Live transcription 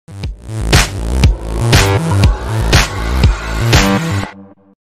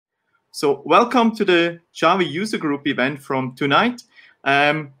So welcome to the Java User Group event from tonight.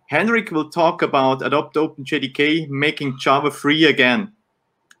 Hendrik will talk about AdoptOpenJDK making Java free again.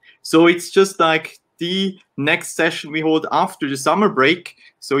 So it's just like the next session we hold after the summer break.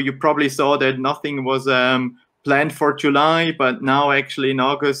 So you probably saw that nothing was planned for July, but now actually in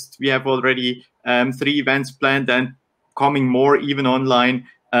August we have already 3 events planned and coming more even online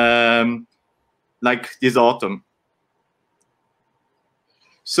like this autumn.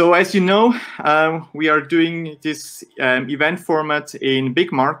 So as you know, we are doing this event format in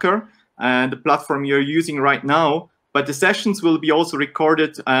Big Marker, the platform you're using right now, but the sessions will be also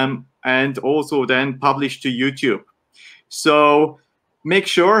recorded and also then published to YouTube. So make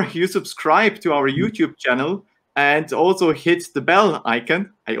sure you subscribe to our YouTube channel and also hit the bell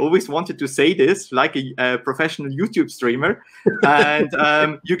icon. I always wanted to say this like a professional YouTube streamer.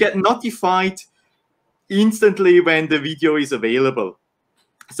 And you get notified instantly when the video is available.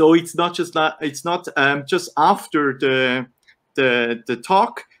 So it's not just just after the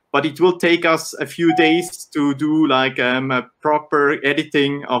talk, but it will take us a few days to do like a proper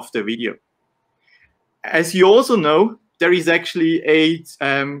editing of the video. As you also know, there is actually a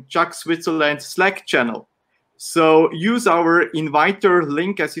JAK Switzerland Slack channel. So use our inviter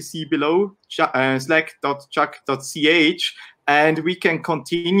link as you see below, slack.jak.ch, and we can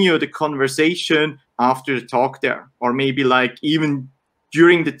continue the conversation after the talk there, or maybe like even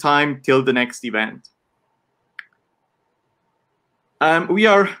during the time till the next event. We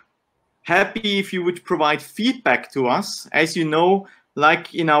are happy if you would provide feedback to us. As you know,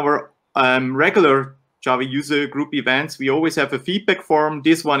 like in our regular Java User Group events, we always have a feedback form.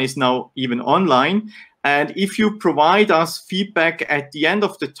 This one is now even online. And if you provide us feedback at the end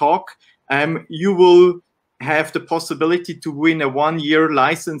of the talk, you will have the possibility to win a 1-year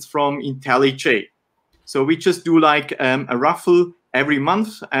license from IntelliJ. So we just do like a raffle every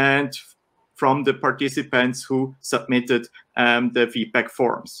month and from the participants who submitted the feedback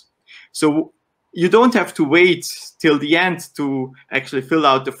forms. So you don't have to wait till the end to actually fill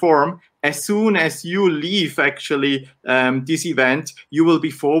out the form. As soon as you leave actually this event, you will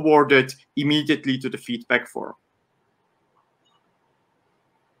be forwarded immediately to the feedback form.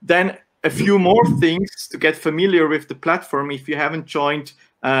 Then a few more things to get familiar with the platform if you haven't joined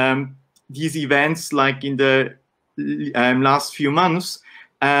these events like in the last few months.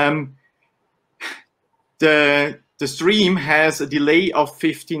 The stream has a delay of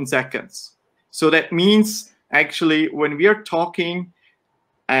 15 seconds. So that means actually when we are talking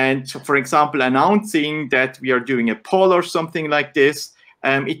and, for example, announcing that we are doing a poll or something like this,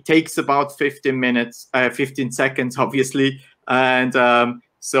 it takes about 15 seconds, obviously. And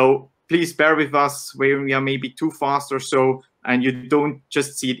so please bear with us when we are maybe too fast or so, and you don't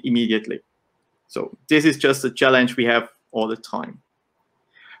just see it immediately. So this is just a challenge we have all the time.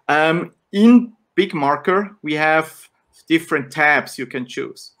 In Big Marker, we have different tabs you can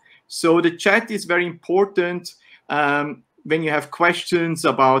choose. So the chat is very important when you have questions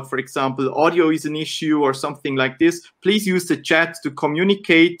about, for example, audio is an issue or something like this. Please use the chat to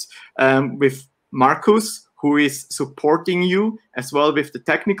communicate with Marcus, who is supporting you as well with the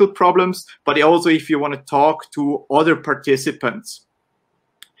technical problems, but also if you want to talk to other participants.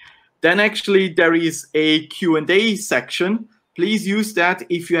 Then actually there is a Q&A section. Please use that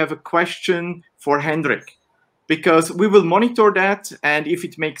if you have a question for Hendrik, because we will monitor that, and if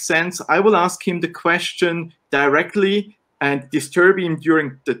it makes sense, I will ask him the question directly and disturb him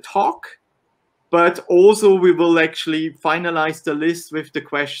during the talk, but also we will actually finalize the list with the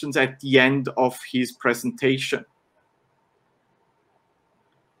questions at the end of his presentation.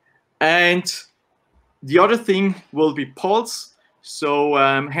 And the other thing will be polls. So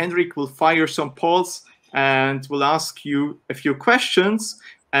Hendrik will fire some polls and will ask you a few questions,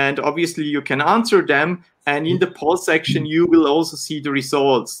 and obviously you can answer them. And in the poll section, you will also see the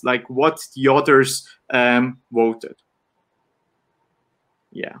results, like what the others voted.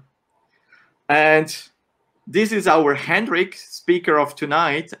 Yeah. And this is our Hendrik, speaker of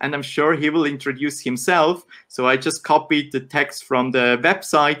tonight, and I'm sure he will introduce himself. So I just copied the text from the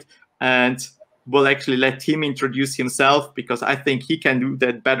website and will actually let him introduce himself, because I think he can do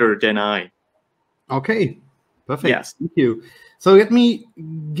that better than I. Okay, perfect. Yes. Thank you. So let me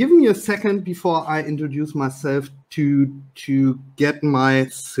give me a second before I introduce myself to get my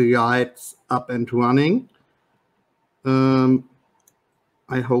slides up and running.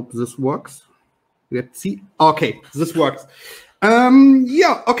 I hope this works. Let's see. Okay, this works.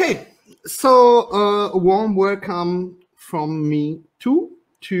 Yeah, okay. So a warm welcome from me too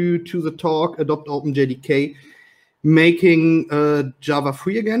to the talk AdoptOpenJDK making Java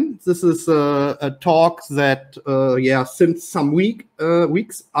free again. This is a talk that, since some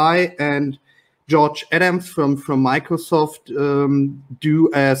weeks, I and George Adams from Microsoft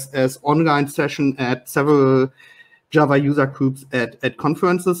do as online session at several Java user groups at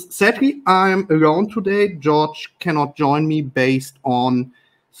conferences. Sadly, I'm alone today. George cannot join me based on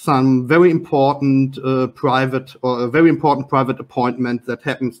some very important private appointment that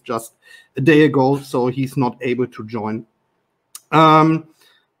happens just a day ago, so he's not able to join.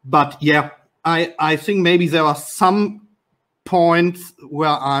 But yeah, I think maybe there are some points where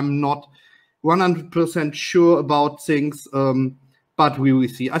I'm not 100% sure about things, but we will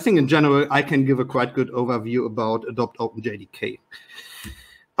see. I think in general, I can give a quite good overview about AdoptOpenJDK.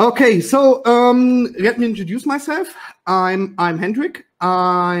 Okay, so let me introduce myself. I'm Hendrik.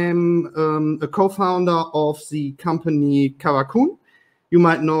 I'm a co-founder of the company Karakun. You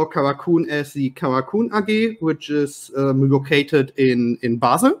might know Karakun as the Karakun AG, which is located in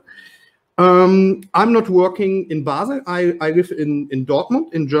Basel. I'm not working in Basel. I live in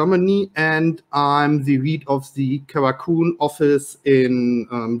Dortmund, in Germany, and I'm the lead of the Karakun office in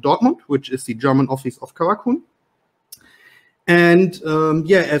Dortmund, which is the German office of Karakun. And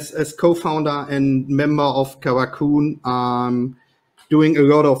as co-founder and member of Karakun, I'm doing a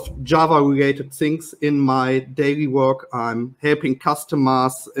lot of Java-related things in my daily work. I'm helping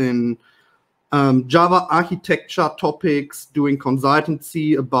customers in Java architecture topics, doing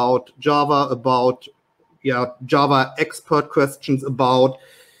consultancy about Java, about Java expert questions, about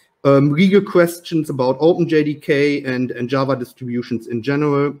legal questions, about OpenJDK and Java distributions in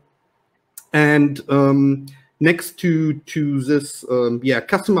general. And next to this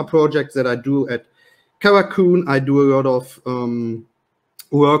customer projects that I do at Karakun, I do a lot of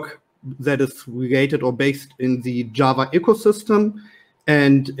work that is related or based in the Java ecosystem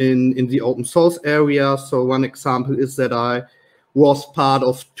and in the open source area. So one example is that I was part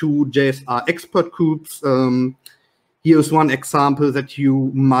of 2 JSR expert groups. Here is one example that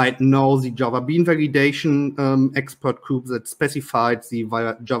you might know, the Java Bean validation expert group that specified the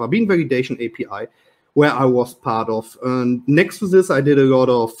Java Bean validation API, where I was part of. Next to this, I did a lot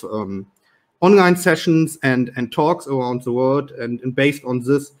of online sessions and talks around the world. And based on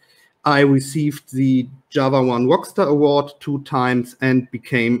this, I received the JavaOne Rockstar Award 2 times and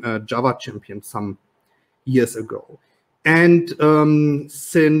became a Java champion some years ago. And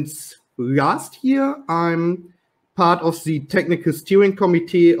since last year, I'm part of the technical steering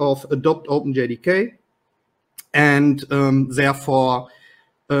committee of AdoptOpenJDK, and therefore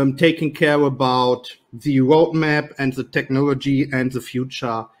taking care about the roadmap and the technology and the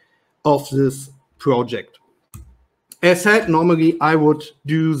future of this project. As said, normally I would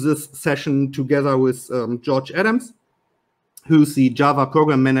do this session together with George Adams, who's the Java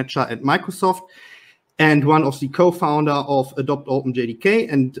program manager at Microsoft and one of the co-founder of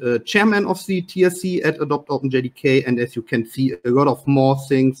AdoptOpenJDK and chairman of the TSC at AdoptOpenJDK. And as you can see, a lot of more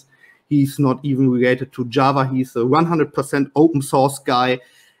things. He's not even related to Java. He's a 100% open source guy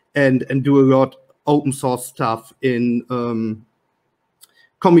and do a lot open source stuff in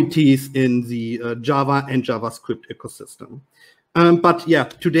committees in the Java and JavaScript ecosystem. But yeah,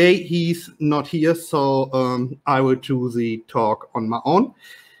 today he's not here, so I will do the talk on my own.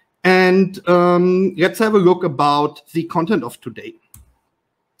 And let's have a look about the content of today.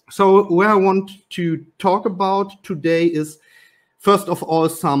 So where I want to talk about today is, first of all,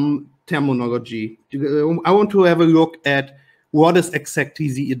 some terminology. I want to have a look at what is exactly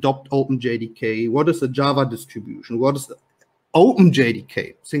the AdoptOpenJDK, what is a Java distribution, what is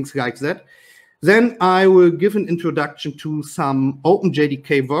OpenJDK, things like that. Then I will give an introduction to some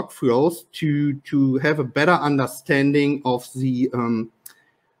OpenJDK workflows to have a better understanding of the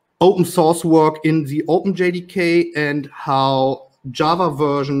open source work in the OpenJDK and how Java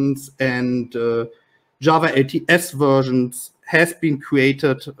versions and Java LTS versions has been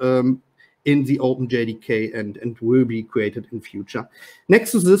created in the OpenJDK and will be created in future.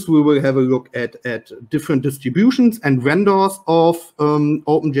 Next to this, we will have a look at different distributions and vendors of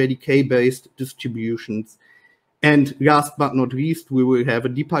OpenJDK-based distributions. And last but not least, we will have a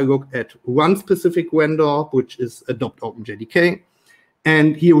deeper look at one specific vendor, which is AdoptOpenJDK.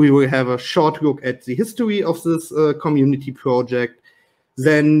 And here we will have a short look at the history of this community project.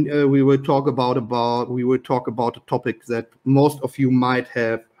 Then we will talk about a topic that most of you might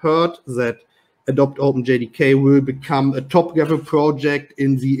have heard, that AdoptOpenJDK will become a top-level project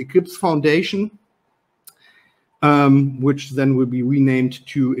in the Eclipse Foundation, which then will be renamed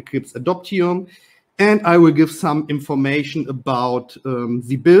to Eclipse Adoptium. And I will give some information about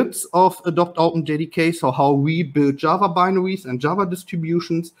the builds of AdoptOpenJDK, so how we build Java binaries and Java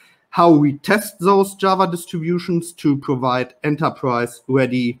distributions, how we test those Java distributions to provide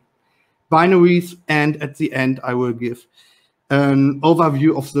enterprise-ready binaries, and at the end, I will give an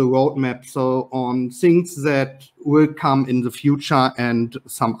overview of the roadmap, so on things that will come in the future and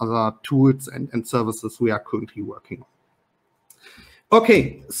some other tools and services we are currently working on.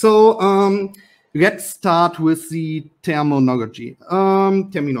 Okay, so let's start with the terminology.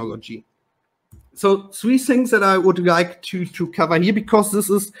 So 3 things that I would like to cover here, because this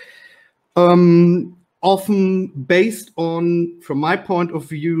is often based on, from my point of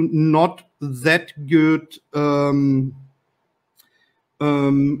view, not that good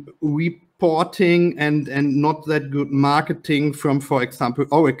reporting and not that good marketing from, for example,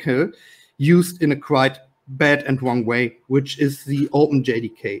 Oracle, used in a quite bad and wrong way, which is the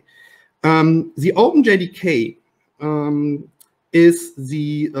OpenJDK. The OpenJDK is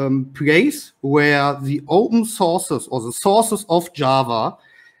the place where the open sources or the sources of Java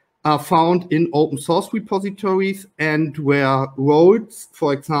are found in open source repositories, and where roles,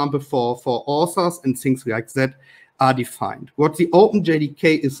 for example, for authors and things like that, are defined. What the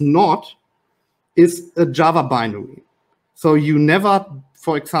OpenJDK is not is a Java binary. So you never,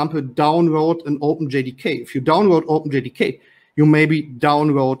 for example, download an OpenJDK. If you download OpenJDK, you maybe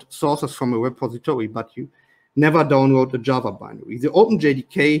download sources from a repository, but you never download a Java binary. The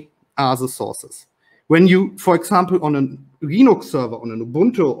OpenJDK are the sources. When you, for example, on a Linux server, on an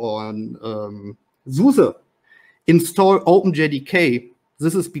Ubuntu or on SUSE, install OpenJDK,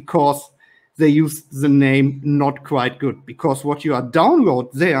 this is because they use the name not quite good, because what you are download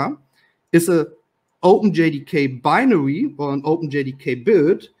there is a OpenJDK binary or an OpenJDK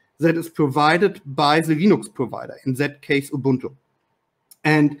build that is provided by the Linux provider, in that case Ubuntu.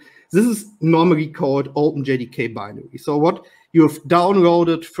 And this is normally called OpenJDK binary. So what you've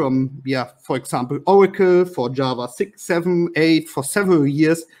downloaded from, for example, Oracle for Java 6, 7, 8 for several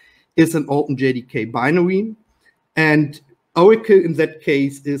years is an OpenJDK binary. And Oracle, in that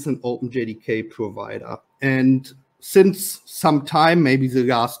case, is an OpenJDK provider. And since some time, maybe the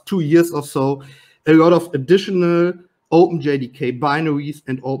last 2 years or so, a lot of additional OpenJDK binaries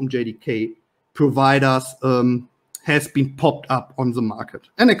and OpenJDK providers has been popped up on the market.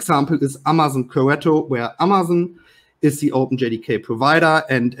 An example is Amazon Corretto, where Amazon is the OpenJDK provider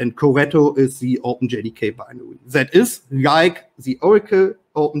and Corretto is the OpenJDK binary. That is like the Oracle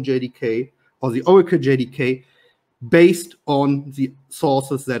OpenJDK or the Oracle JDK, based on the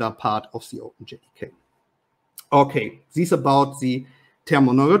sources that are part of the OpenJDK. Okay, this about the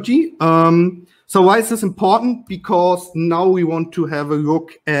terminology. So why is this important? Because now we want to have a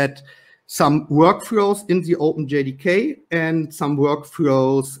look at some workflows in the OpenJDK and some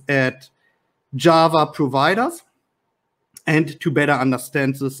workflows at Java providers. And to better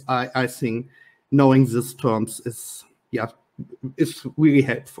understand this, I think knowing these terms is really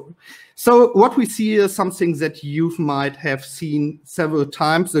helpful. So what we see is something that you might have seen several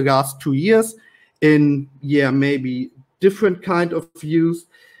times the last 2 years in, maybe different kind of views.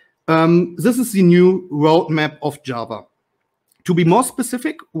 This is the new roadmap of Java. To be more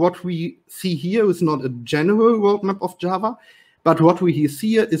specific, what we see here is not a general roadmap of Java, but what we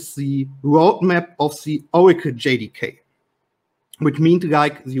see here is the roadmap of the Oracle JDK, which means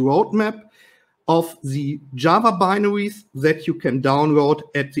like the roadmap of the Java binaries that you can download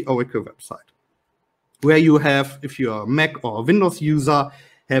at the Oracle website, where you have, if you are a Mac or a Windows user,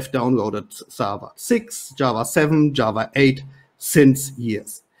 have downloaded Java 6, Java 7, Java 8 since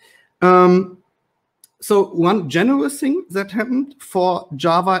years. So one general thing that happened for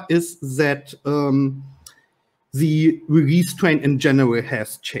Java is that the release train in general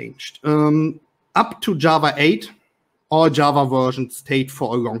has changed. Up to Java 8, all Java versions stayed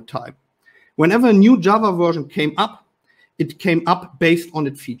for a long time. Whenever a new Java version came up, it came up based on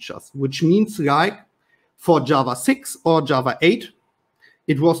its features, which means like for Java 6 or Java 8,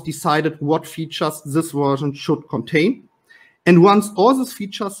 it was decided what features this version should contain. And once all these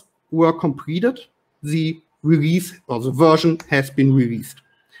features were completed, the release or the version has been released.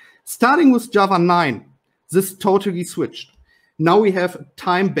 Starting with Java 9, this totally switched. Now we have a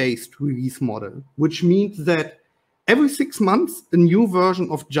time-based release model, which means that every 6 months, a new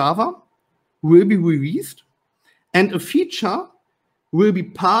version of Java will be released, and a feature will be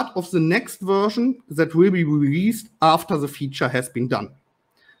part of the next version that will be released after the feature has been done.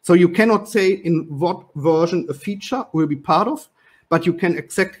 So you cannot say in what version a feature will be part of, but you can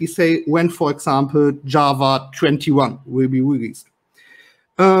exactly say when, for example, Java 21 will be released.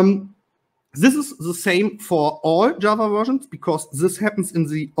 This is the same for all Java versions because this happens in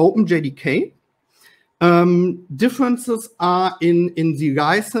the OpenJDK. Differences are in the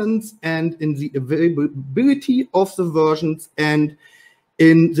license and in the availability of the versions and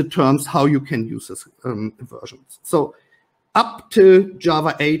in the terms how you can use this versions. So up to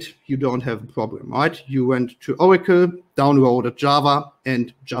Java 8, you don't have a problem, right? You went to Oracle, downloaded Java,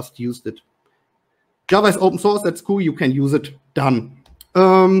 and just used it. Java is open source, that's cool, you can use it, done.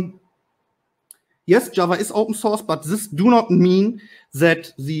 Yes, Java is open source, but this do not mean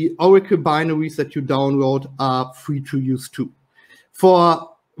that the Oracle binaries that you download are free to use too.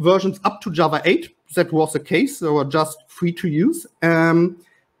 For versions up to Java 8, that was the case, they were just free to use.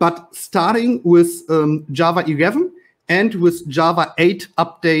 But starting with Java 11 and with Java 8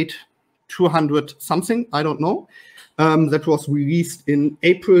 update 200 something, I don't know, that was released in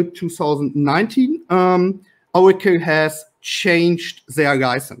April 2019, Oracle has changed their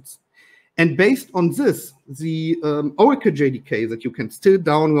license. And based on this, the Oracle JDK that you can still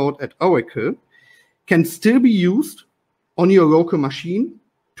download at Oracle can still be used on your local machine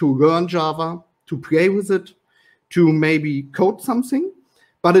to learn Java, to play with it, to maybe code something,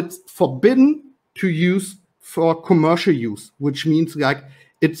 but it's forbidden to use for commercial use, which means like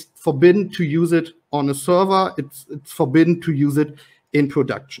it's forbidden to use it on a server, it's forbidden to use it in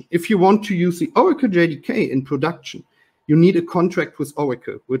production. If you want to use the Oracle JDK in production, you need a contract with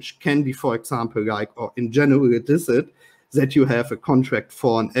Oracle, which can be, for example, like, or in general it is it, that you have a contract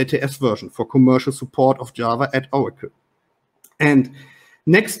for an LTS version for commercial support of Java at Oracle. And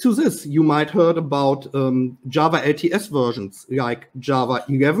next to this, you might heard about Java LTS versions like Java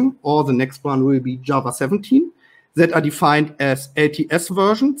 11, or the next one will be Java 17, that are defined as LTS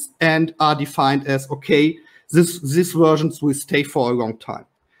versions and are defined as, okay, these versions will stay for a long time.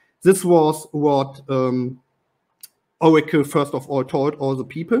 This was what Oracle, first of all, told all the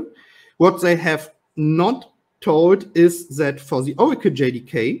people. What they have not told is that for the Oracle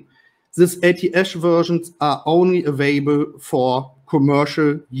JDK, these LTS versions are only available for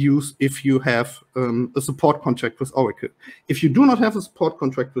commercial use if you have a support contract with Oracle. If you do not have a support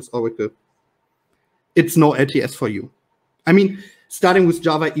contract with Oracle, it's no LTS for you. I mean, starting with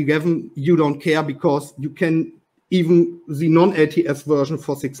Java 11, you don't care because you can, even the non-LTS version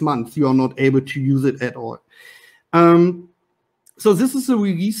for 6 months, you are not able to use it at all. So this is a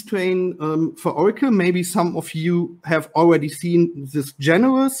release train for Oracle. Maybe some of you have already seen this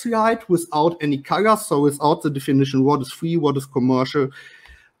general slide without any colors, so without the definition what is free, what is commercial,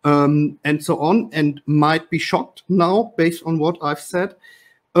 and so on, and might be shocked now based on what I've said.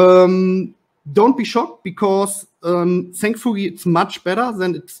 Don't be shocked because thankfully it's much better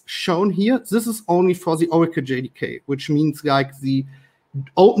than it's shown here. This is only for the Oracle JDK, which means like the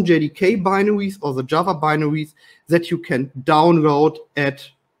OpenJDK binaries or the Java binaries that you can download at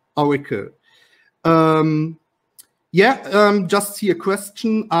Oracle. Just see a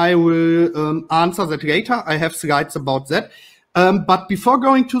question. I will answer that later. I have slides about that. But before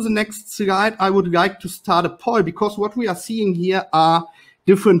going to the next slide, I would like to start a poll because what we are seeing here are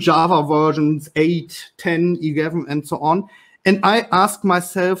different Java versions, 8, 10, 11, and so on. And I ask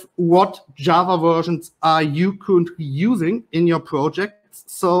myself, what Java versions are you currently using in your projects?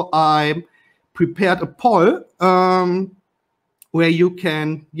 So I prepared a poll where you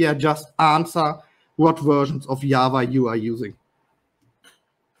can, just answer what versions of Java you are using.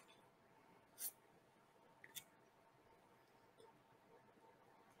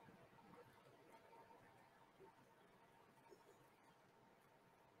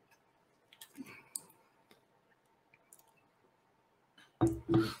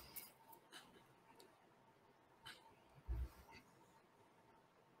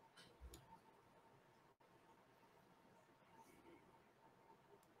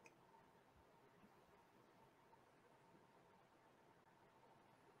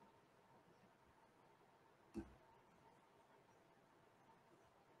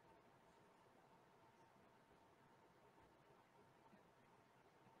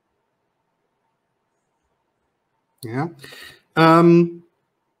 Yeah.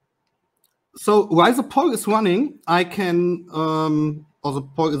 So while the poll is running, I can, or the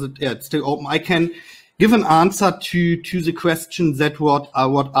poll is, it's still open. I can give an answer to the question that what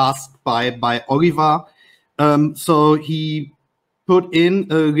asked by Oliver. So he put in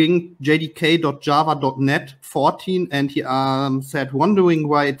a link jdk.java.net 14, and he said, wondering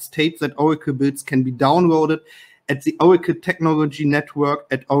why it states that Oracle builds can be downloaded at the Oracle Technology Network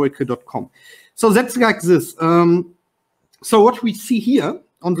at oracle.com. So that's like this. So what we see here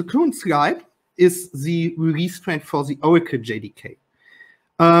on the current slide is the release train for the Oracle JDK.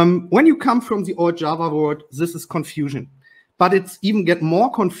 When you come from the old Java world, this is confusion. But it's even get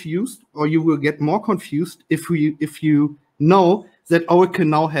more confused, or you will get more confused if you know that Oracle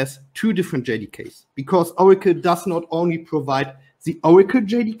now has 2 different JDKs. Because Oracle does not only provide the Oracle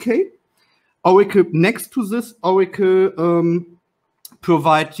JDK, Oracle next to this, Oracle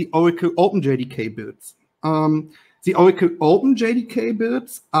provide the Oracle OpenJDK builds. The Oracle OpenJDK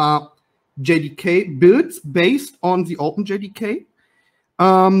builds are JDK builds based on the OpenJDK.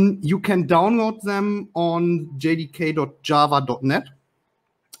 You can download them on jdk.java.net,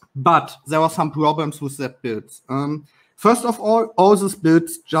 but there are some problems with that builds. First of all these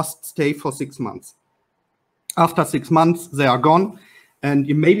builds just stay for 6 months. After 6 months, they are gone, and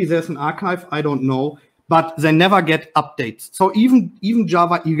maybe there's an archive, I don't know, but they never get updates. So even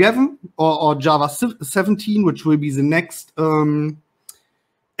Java 11 or Java 17, which will be the next LTS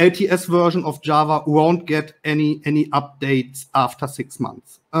version of Java, won't get any updates after 6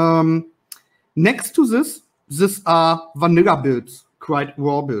 months. Next to this, these are vanilla builds, quite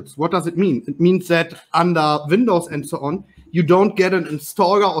raw builds. What does it mean? It means that under Windows and so on, you don't get an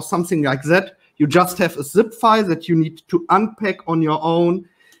installer or something like that. You just have a zip file that you need to unpack on your own,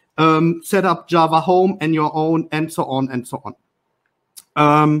 set up Java Home and your own, and so on and so on.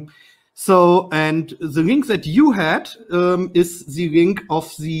 And the link that you had is the link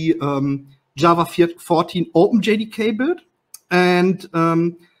of the Java 14 OpenJDK build. And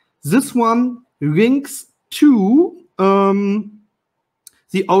this one links to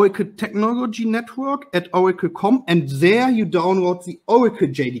the Oracle Technology Network at oracle.com, and there you download the Oracle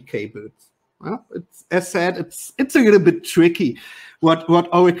JDK builds. Well, as said, it's a little bit tricky what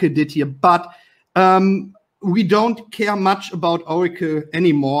Oracle did here, but we don't care much about Oracle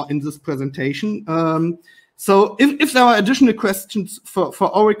anymore in this presentation. So if there are additional questions for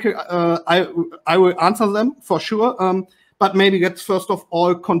Oracle, I will answer them for sure. But maybe let's first of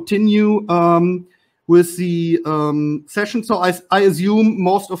all continue with the session. So I assume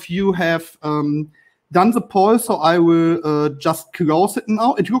most of you have done the poll, so I will just close it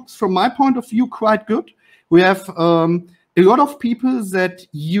now. It looks, from my point of view, quite good. We have a lot of people that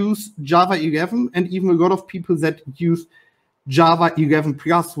use Java 11 and even a lot of people that use Java 11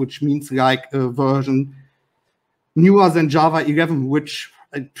 Plus, which means like a version newer than Java 11, which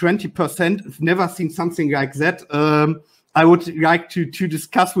 20%, I've never seen something like that. I would like to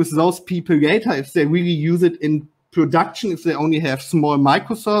discuss with those people later if they really use it in production, if they only have small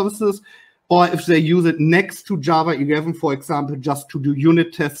microservices, or if they use it next to Java 11, for example, just to do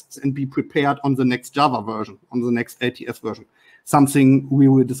unit tests and be prepared on the next Java version, on the next LTS version. Something we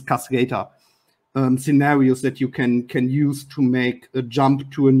will discuss later. Scenarios that you can use to make a jump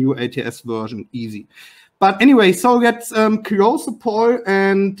to a new LTS version easy. But anyway, so let's close the poll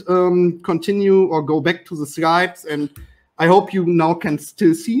and continue or go back to the slides. And I hope you now can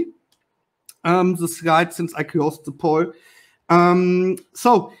still see the slides since I closed the poll.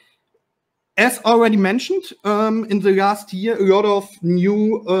 So, as already mentioned, in the last year, a lot of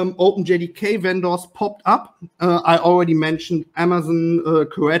new OpenJDK vendors popped up. I already mentioned Amazon,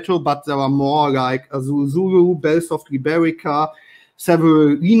 Coreto, but there are more like Azure Zulu, Bellsoft, Liberica,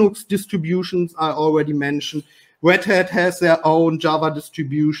 several Linux distributions I already mentioned. Red Hat has their own Java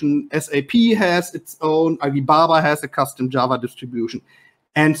distribution. SAP has its own. Alibaba has a custom Java distribution,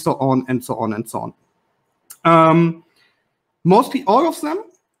 and so on and so on and so on. Mostly all of them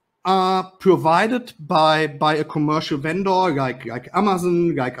are provided by a commercial vendor like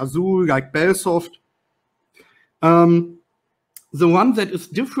Amazon, like Azure, like Bellsoft. The one that is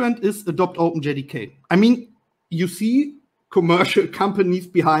different is AdoptOpenJDK. I mean, you see commercial companies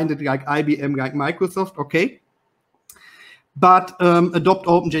behind it like IBM, like Microsoft, okay. But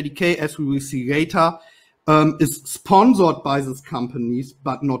AdoptOpenJDK, as we will see later, is sponsored by these companies,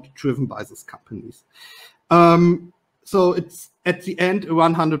 but not driven by these companies. So it's at the end a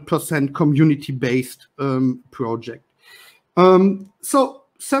 100% community-based project. So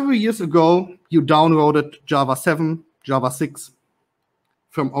several years ago, you downloaded Java 7, Java 6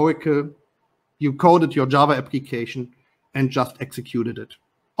 from Oracle. You coded your Java application and just executed it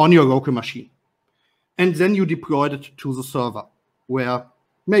on your local machine. And then you deployed it to the server, where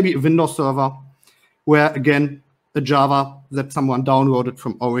maybe a Windows server, where again, a Java that someone downloaded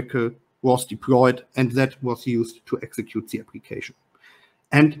from Oracle was deployed, and that was used to execute the application.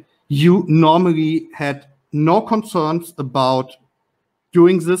 And you normally had no concerns about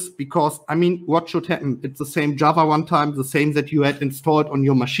doing this because, I mean, what should happen? It's the same Java runtime, the same that you had installed on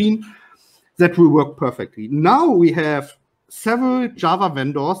your machine. That will work perfectly. Now we have several Java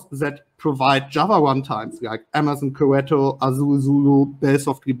vendors that provide Java runtimes like Amazon, Coreto, Azure, Zulu,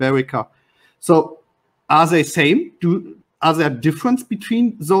 Bellsoft, Liberica. So are they same? Are there difference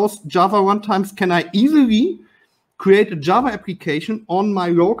between those Java runtimes? Can I easily create a Java application on my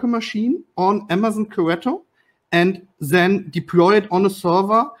local machine on Amazon Coreto and then deploy it on a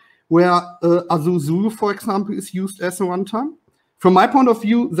server where Azure Zulu, for example, is used as a runtime? From my point of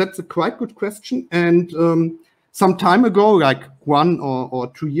view, that's a quite good question. And some time ago, like 1 or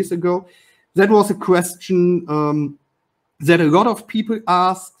 2 years ago, that was a question that a lot of people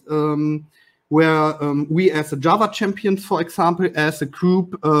asked, where we as a Java champions, for example, as a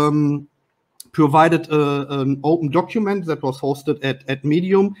group, provided an open document that was hosted at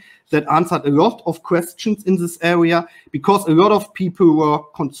Medium that answered a lot of questions in this area, because a lot of people were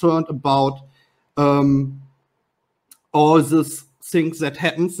concerned about all these things that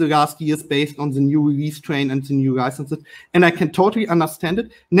happens the last years based on the new release train and the new licenses. And I can totally understand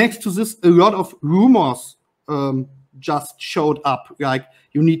it. Next to this, a lot of rumors just showed up, like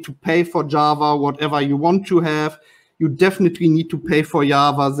you need to pay for Java, whatever you want to have. You definitely need to pay for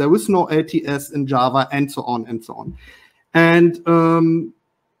Java. There is no LTS in Java, and so on and so on. And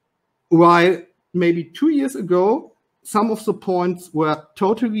while maybe 2 years ago, some of the points were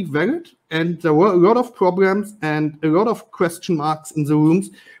totally valid, and there were a lot of problems and a lot of question marks in the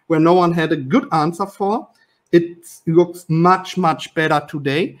rooms where no one had a good answer for. It looks much, much better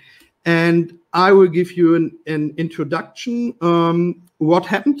today. And I will give you an introduction, what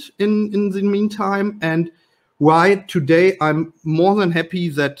happened in the meantime, and why today I'm more than happy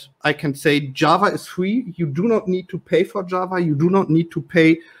that I can say Java is free. You do not need to pay for Java. You do not need to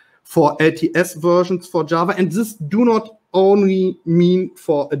pay for LTS versions for Java. And this do not only mean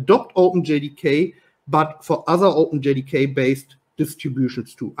for AdoptOpenJDK, but for other OpenJDK-based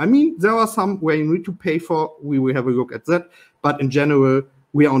distributions too. I mean, there are some where you need to pay for. We will have a look at that. But in general,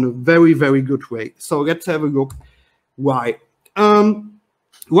 we are on a very, very good way. So let's have a look why.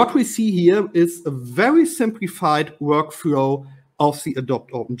 What we see here is a very simplified workflow of the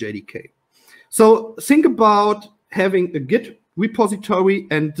AdoptOpenJDK. So think about having a Git repository,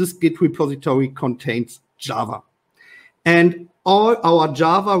 and this Git repository contains Java. And all our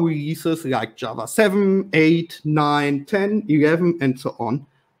Java releases like Java 7, 8, 9, 10, 11, and so on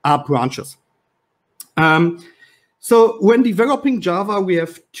are branches. So when developing Java, we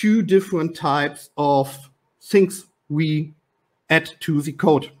have 2 different types of things we add to the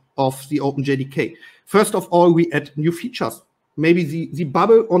code of the OpenJDK. First of all, we add new features. Maybe the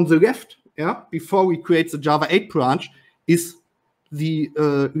bubble on the left, yeah, before we create the Java 8 branch, is the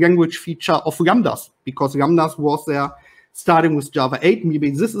language feature of lambdas, because lambdas was there starting with Java 8.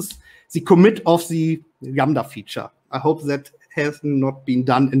 Maybe this is the commit of the lambda feature. I hope that has not been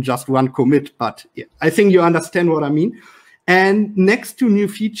done in just one commit, but yeah, I think you understand what I mean. And next to new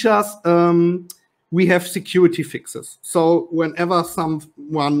features, we have security fixes. So whenever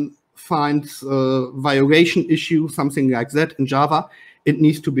someone finds a violation issue, something like that in Java, it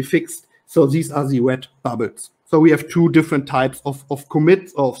needs to be fixed. So these are the red bubbles. So we have 2 different types of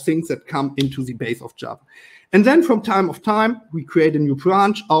commits, of things that come into the base of Java. And then from time to time, we create a new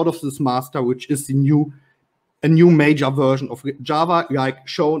branch out of this master, which is a new major version of Java, like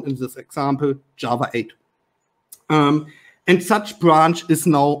shown in this example, Java 8. And such branch is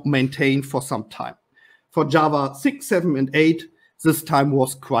now maintained for some time. For Java 6, 7, and 8, this time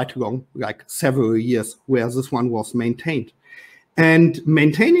was quite long, like several years, where this one was maintained. And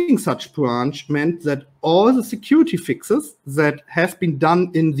maintaining such branch meant that all the security fixes that have been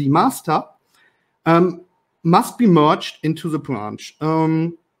done in the master must be merged into the branch.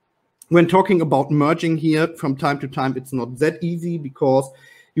 When talking about merging here, from time to time, it's not that easy, because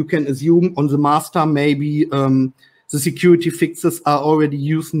you can assume on the master maybe the security fixes are already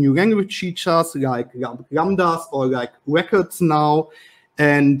using new language features like lambdas or like records now.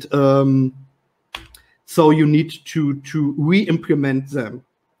 And so you need to re-implement them.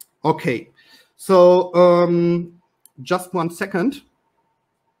 Okay, so just 1 second.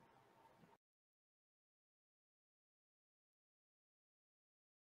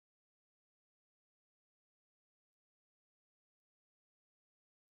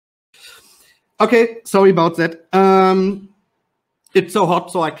 Okay, sorry about that. It's so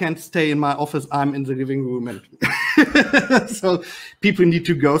hot, so I can't stay in my office. I'm in the living room, and so people need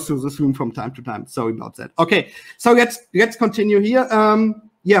to go through this room from time to time. Sorry about that. Okay, so let's continue here.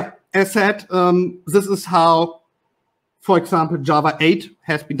 Yeah, as said, this is how, for example, Java 8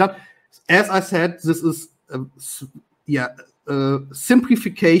 has been done. As I said, this is a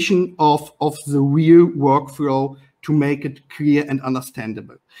simplification of the real workflow to make it clear and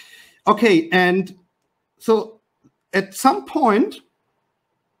understandable. Okay, and so at some point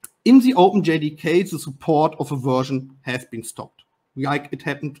in the OpenJDK, the support of a version has been stopped, like it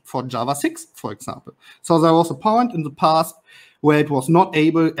happened for Java 6, for example. So there was a point in the past where it was not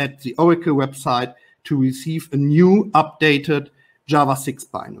able at the Oracle website to receive a new updated Java 6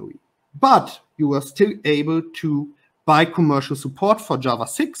 binary. But you were still able to buy commercial support for Java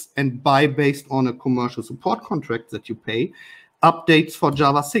 6 and buy, based on a commercial support contract that you pay, updates for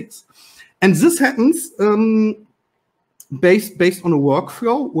Java 6. And this happens based on a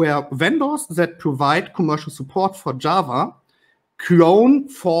workflow where vendors that provide commercial support for Java clone,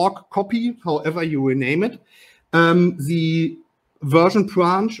 fork, copy, however you will name it, the version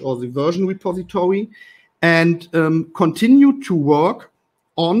branch or the version repository, and continue to work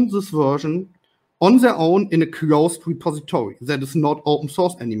on this version on their own in a closed repository that is not open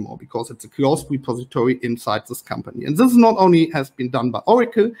source anymore because it's a closed repository inside this company. And this not only has been done by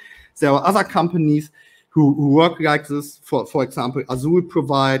Oracle, there are other companies who work like this. For example, Azure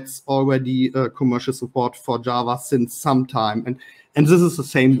provides already commercial support for Java since some time. And this is the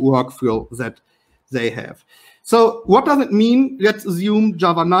same workflow that they have. So what does it mean? Let's assume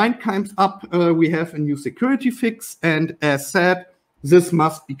Java 9 comes up. We have a new security fix. And as said, this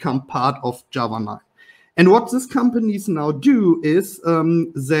must become part of Java 9. And what these companies now do is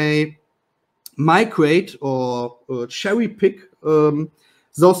they migrate or cherry pick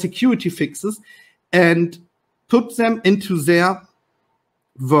those security fixes and put them into their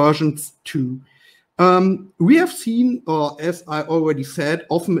versions too. We have seen, or as I already said,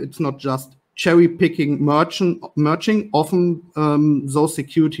 often it's not just cherry picking, merging. Often those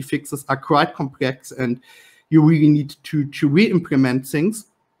security fixes are quite complex and you really need to re-implement things.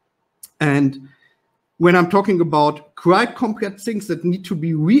 And when I'm talking about quite complex things that need to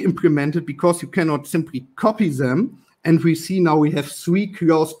be re-implemented because you cannot simply copy them, and we see now we have 3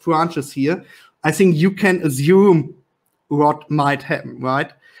 closed branches here, I think you can assume what might happen,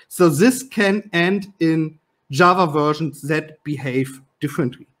 right? So this can end in Java versions that behave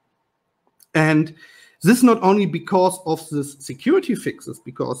differently. And this not only because of this security fixes,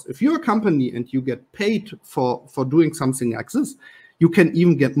 because if you're a company and you get paid for doing something like this, you can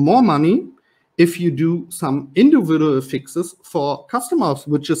even get more money if you do some individual fixes for customers,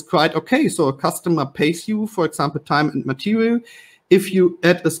 which is quite okay. So a customer pays you, for example, time and material. If you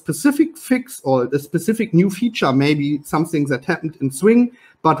add a specific fix or a specific new feature, maybe something that happened in Swing,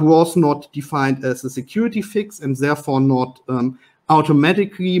 but was not defined as a security fix and therefore not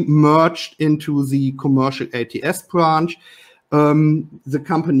automatically merged into the commercial ATS branch, the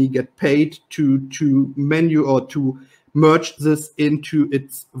company get paid to menu or to merge this into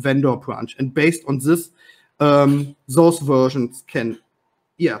its vendor branch. And based on this, those versions can,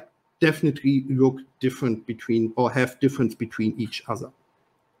 definitely look different between or have difference between each other.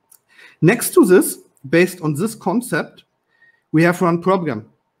 Next to this, based on this concept, we have run program.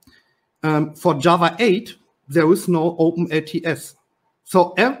 For Java 8, there is no open ATS.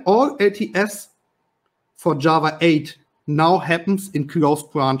 So all ATS for Java 8 now happens in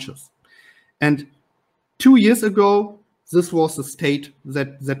closed branches. And 2 years ago, this was the state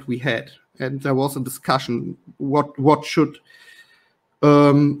that we had. And there was a discussion what should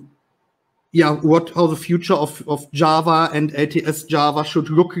how the future of Java and ATS Java should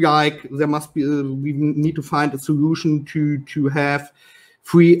look like. There must be we need to find a solution to have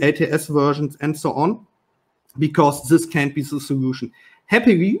free ATS versions and so on, because this can't be the solution.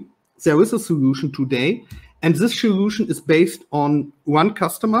 Happily, there is a solution today, and this solution is based on one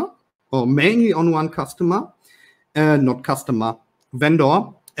customer, or mainly on one customer, not customer,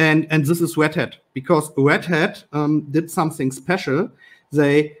 vendor, and this is Red Hat, because Red Hat did something special.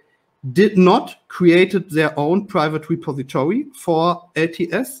 They did not create their own private repository for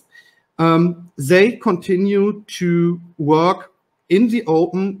LTS. They continue to work in the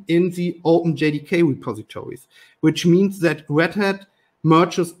OpenJDK repositories, which means that Red Hat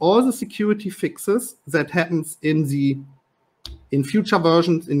merges all the security fixes that happens in future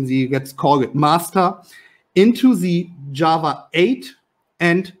versions, in the, let's call it master, into the Java 8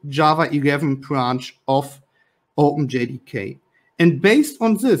 and Java 11 branch of OpenJDK. And based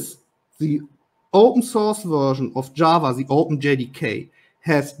on this, the open source version of Java, the OpenJDK,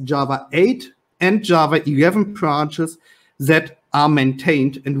 has Java 8 and Java 11 branches that are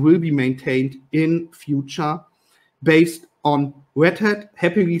maintained and will be maintained in future based on Red Hat.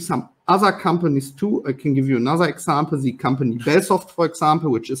 Happily, some other companies too. I can give you another example. The company Bellsoft, for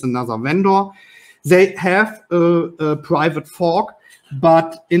example, which is another vendor. They have a private fork,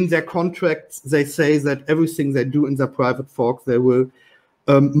 but in their contracts, they say that everything they do in their private fork, they will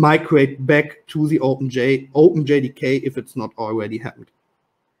migrate back to the OpenJDK if it's not already happened.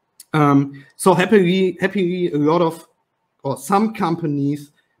 So happily, a lot of, or some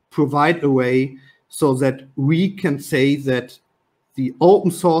companies provide a way so that we can say that the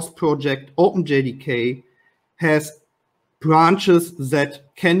open source project OpenJDK has branches that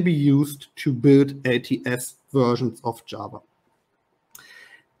can be used to build LTS versions of Java.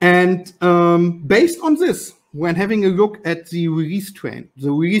 And based on this, when having a look at the release train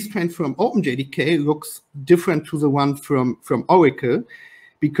from OpenJDK looks different to the one from Oracle,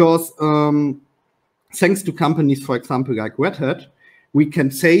 because thanks to companies, for example, like Red Hat, we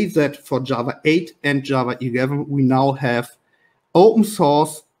can say that for Java 8 and Java 11, we now have open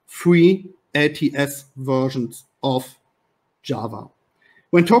source free LTS versions of Java.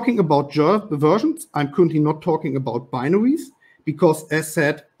 When talking about Java versions, I'm currently not talking about binaries because, as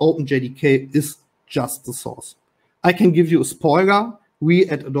said, OpenJDK is just the source. I can give you a spoiler. We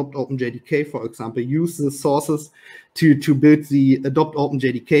at AdoptOpenJDK, for example, use the sources to build the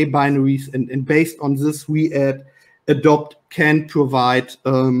AdoptOpenJDK binaries, and based on this, we at Adopt can provide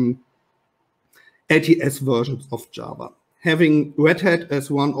LTS versions of Java. Having Red Hat as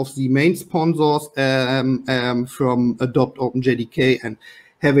one of the main sponsors from AdoptOpenJDK and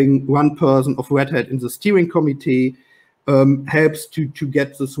having one person of Red Hat in the steering committee helps to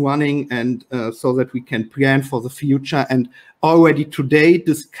get this running, and so that we can plan for the future and already today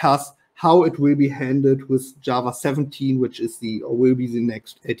discuss how it will be handled with Java 17, which is will be the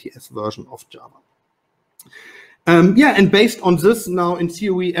next LTS version of Java. And based on this, now in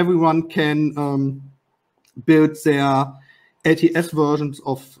theory, everyone can build their LTS versions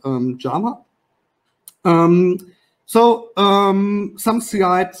of Java. Some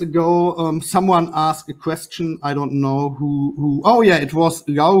slides ago, someone asked a question. I don't know who. Oh yeah, it was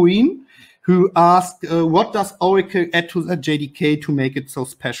Laureen who asked, what does Oracle add to the JDK to make it so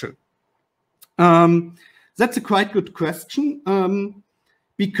special? That's a quite good question,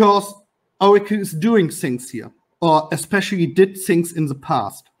 because Oracle is doing things here, or especially did things in the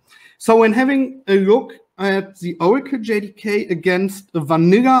past. So when having a look at the Oracle JDK against a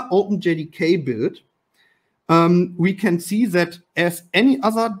vanilla OpenJDK build, we can see that as any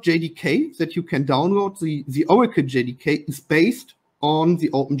other JDK that you can download, the Oracle JDK is based on the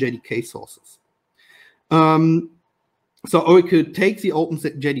OpenJDK sources. So Oracle takes the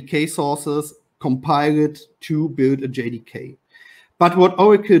OpenJDK sources, compile it to build a JDK. But what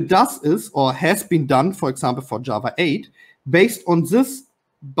Oracle does is, or has been done, for example, for Java 8, based on this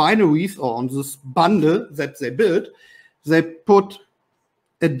binaries or on this bundle that they built, they put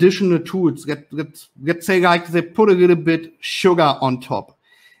additional tools. Let's say like they put a little bit sugar on top.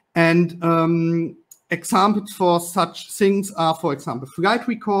 And examples for such things are, for example, Flight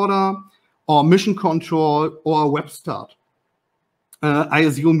Recorder or Mission Control or Web Start. I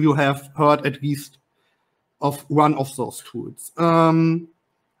assume you have heard at least of one of those tools.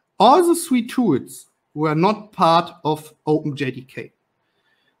 All the three tools were not part of OpenJDK.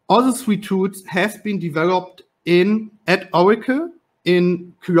 All the three tools have been developed at Oracle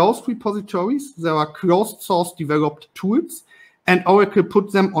in closed repositories. There are closed source developed tools, and Oracle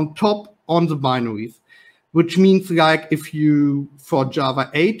put them on top on the binaries, which means like if you, for Java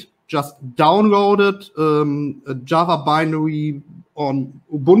 8, just downloaded a Java binary on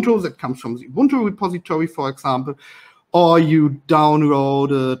Ubuntu that comes from the Ubuntu repository, for example, or you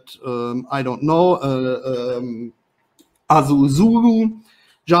downloaded, I don't know, Azure Zulu,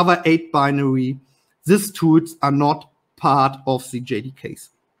 Java 8 binary, these tools are not part of the JDKs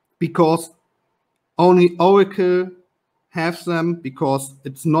because only Oracle has them, because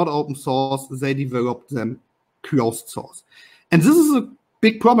it's not open source, they developed them closed source. And this is a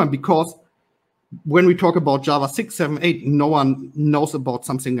big problem because when we talk about Java 6, 7, 8, no one knows about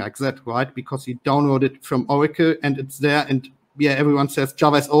something like that, right? Because you download it from Oracle and it's there, and yeah, everyone says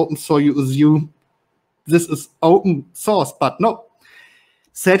Java is open, so you assume this is open source, but no,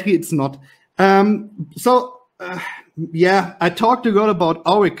 sadly it's not. Yeah, I talked a lot about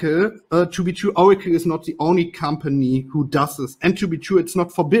Oracle. To be true, Oracle is not the only company who does this. And to be true, it's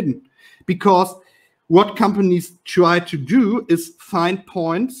not forbidden, because what companies try to do is find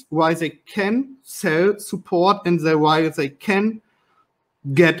points why they can sell support and why they can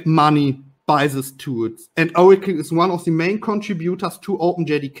get money by these tools. And Oracle is one of the main contributors to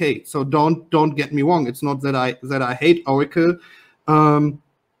OpenJDK. So don't get me wrong. It's not that I hate Oracle.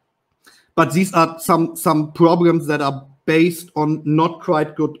 But these are some problems that are based on not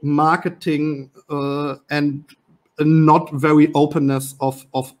quite good marketing and not very openness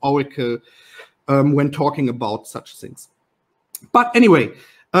of Oracle when talking about such things. But anyway,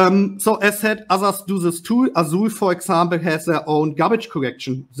 so as said, others do this too. Azure, for example, has their own garbage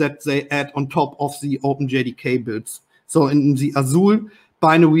collection that they add on top of the OpenJDK builds. So in the Azure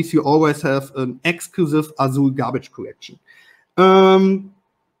binaries, you always have an exclusive Azure garbage collection.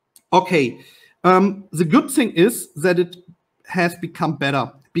 Okay, the good thing is that it has become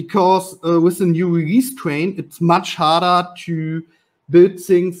better, because with the new release train, it's much harder to build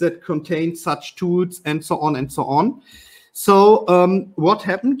things that contain such tools and so on and so on. So what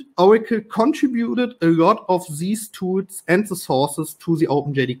happened? Oracle contributed a lot of these tools and the sources to the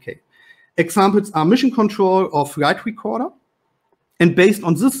OpenJDK. Examples are Mission Control or Flight Recorder. And based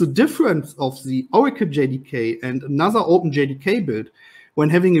on this, the difference of the Oracle JDK and another OpenJDK build, when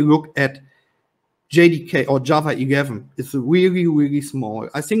having a look at JDK or Java 11, is really, really small.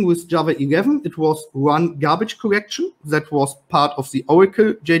 I think with Java 11, it was one garbage collection that was part of the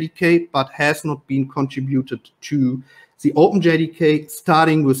Oracle JDK, but has not been contributed to the OpenJDK.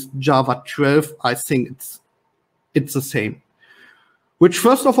 Starting with Java 12, I think it's the same, which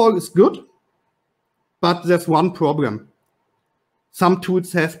first of all is good, but there's one problem. Some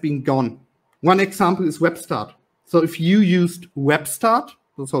tools have been gone. One example is WebStart. So if you used WebStart,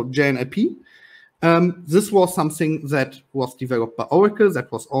 so JNLP, this was something that was developed by Oracle, that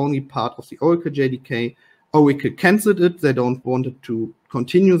was only part of the Oracle JDK. Oracle canceled it. They don't want to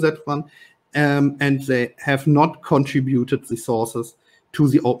continue that one. And they have not contributed resources to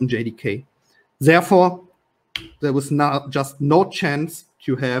the OpenJDK. Therefore, there was just no chance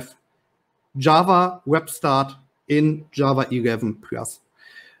to have Java WebStart in Java 11 plus.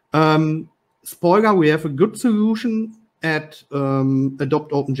 Spoiler, we have a good solution at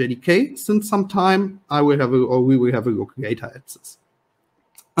AdoptOpenJDK since some time. We will have a look later at this.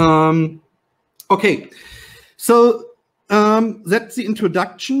 Okay, so that's the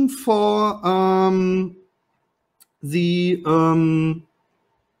introduction for the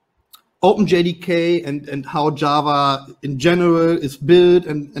OpenJDK and how Java in general is built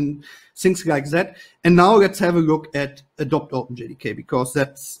and things like that. And now let's have a look at AdoptOpenJDK, because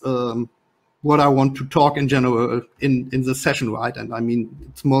that's what I want to talk in general in the session, right? And I mean,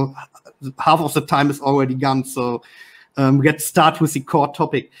 it's more, half of the time is already gone. So let's start with the core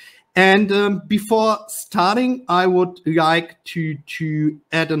topic. And before starting, I would like to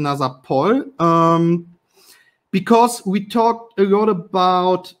add another poll, because we talked a lot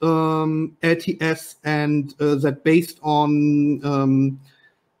about LTS and that based on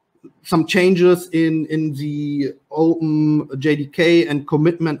some changes in the open JDK and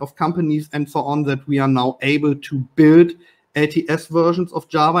commitment of companies and so on, that we are now able to build LTS versions of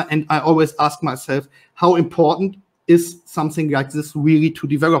Java. And I always ask myself, how important is something like this really to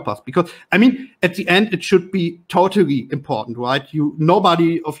developers? Because I mean, at the end, it should be totally important, right?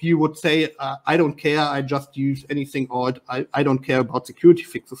 Nobody of you would say, I don't care, I just use anything, or I don't care about security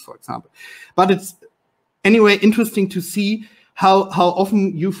fixes, for example. But it's anyway interesting to see how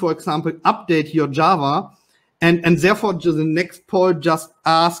often you, for example, update your Java, and therefore the next poll just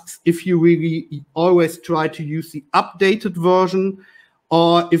asks if you really always try to use the updated version,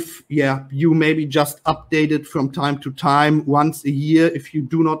 or if you maybe just update it from time to time, once a year, if you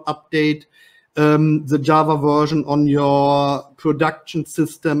do not update the Java version on your production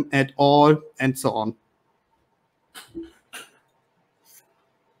system at all, and so on.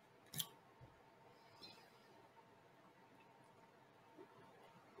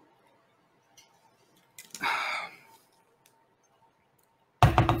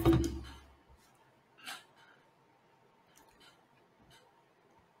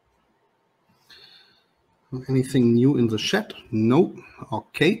 Anything new in the chat? No.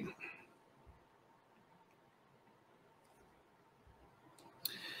 Okay.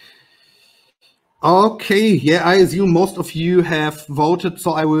 Okay, yeah, I assume most of you have voted,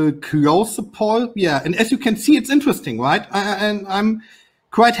 so I will close the poll. Yeah, and as you can see, it's interesting, right? And I'm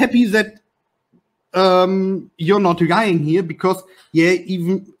quite happy that you're not lying here, because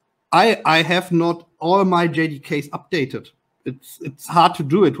even I have not all my JDKs updated. It's hard to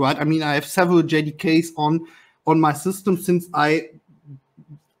do it, right? I mean, I have several JDKs on my system since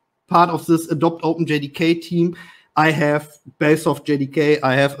part of this AdoptOpenJDK team. I have Belsoft JDK,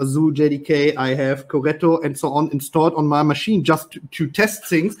 I have Azure JDK, I have Corretto, and so on installed on my machine just to test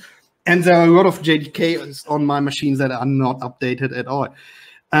things. And there are a lot of JDKs on my machines that are not updated at all.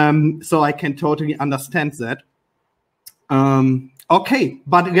 So I can totally understand that. Okay,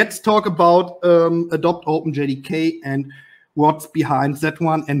 but let's talk about AdoptOpenJDK and what's behind that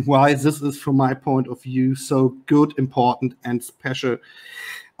one, and why this is, from my point of view, so good, important, and special.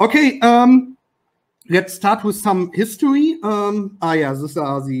 Okay, let's start with some history. Yeah, these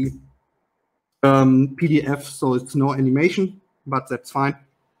are the PDF, so it's no animation, but that's fine.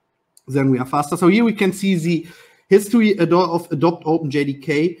 Then we are faster. So here we can see the history of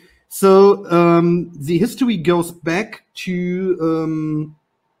AdoptOpenJDK. So the history goes back to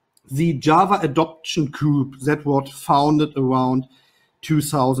the Java Adoption Group that was founded around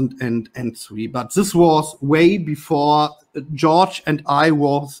 2003. But this was way before George and I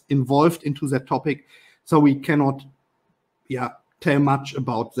was involved into that topic, so we cannot tell much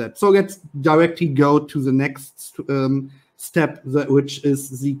about that. So let's directly go to the next step, which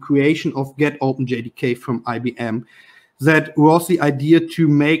is the creation of Get OpenJDK from IBM. that was the idea to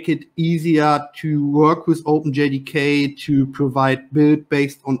make it easier to work with OpenJDK, to provide build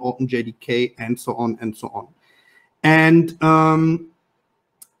based on OpenJDK, and so on and so on. And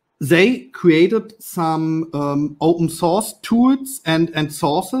they created some open source tools and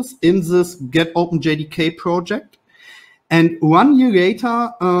sources in this Get OpenJDK project. And 1 year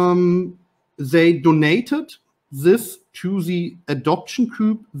later, they donated this to the adoption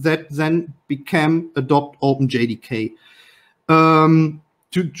group that then became AdoptOpenJDK.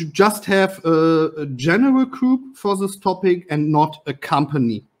 To just have a general group for this topic and not a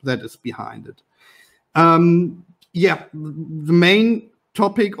company that is behind it. Yeah, the main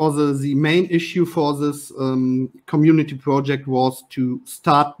topic or the main issue for this community project was to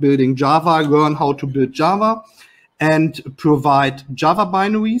start building Java, learn how to build Java, and provide Java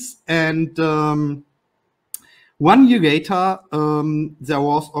binaries. And 1 year later, there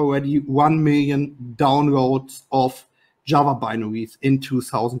was already 1 million downloads of Java binaries in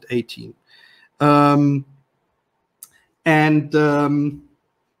 2018.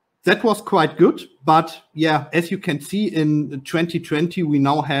 That was quite good. But yeah, as you can see, in 2020, we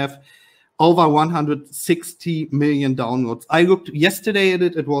now have over 160 million downloads. I looked yesterday at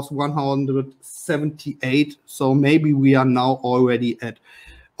it, it was 178. So maybe we are now already at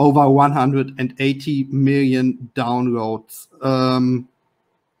over 180 million downloads.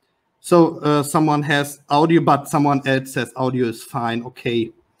 So someone has audio, but someone else says audio is fine.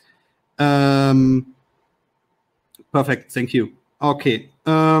 Okay. Perfect. Thank you. Okay.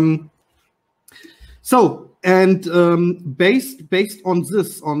 So, and based on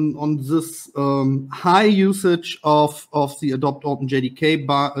this, on this high usage of the AdoptOpenJDK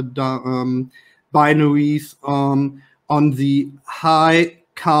binaries, on the high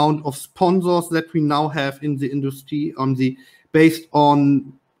count of sponsors that we now have in the industry, based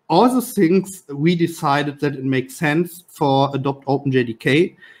on all the things, we decided that it makes sense for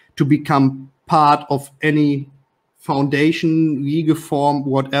AdoptOpenJDK to become part of any foundation, legal form,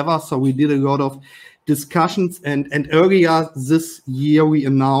 whatever. So we did a lot of discussions, and earlier this year we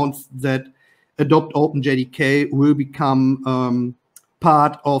announced that AdoptOpenJDK will become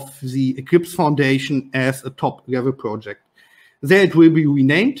part of the Eclipse Foundation as a top-level project. There it will be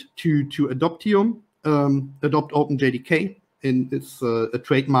renamed to Adoptium, AdoptOpenJDK, and it's a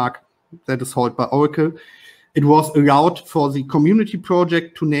trademark that is held by Oracle. It was allowed for the community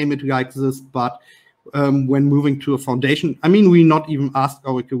project to name it like this, but when moving to a foundation, I mean, we not even asked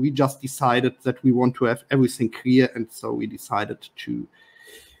Oracle, we just decided that we want to have everything clear, and so we decided to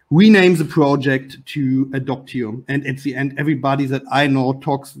rename the project to Adoptium. And at the end, everybody that I know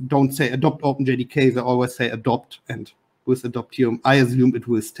don't say AdoptOpenJDK, they always say Adopt, and with Adoptium, I assume it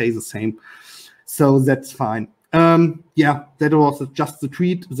will stay the same. So that's fine. Yeah, that was just the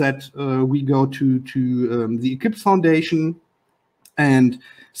tweet that we go to the Eclipse Foundation and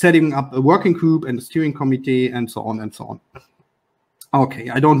setting up a working group and a steering committee and so on and so on. Okay,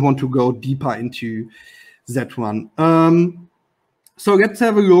 I don't want to go deeper into that one. So let's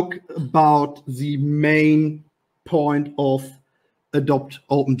have a look about the main point of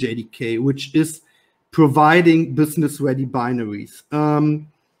AdoptOpenJDK, which is providing business-ready binaries.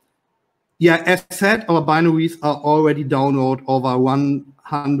 Yeah, as said, our binaries are already downloaded over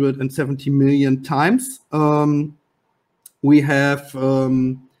 170 million times. We have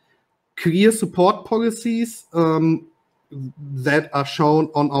clear support policies that are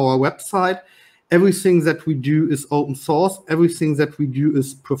shown on our website. Everything that we do is open source. Everything that we do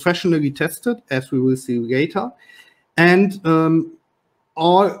is professionally tested, as we will see later. And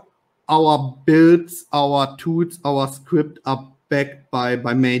all our builds, our tools, our script are backed by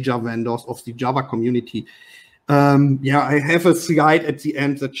major vendors of the Java community. Yeah, I have a slide at the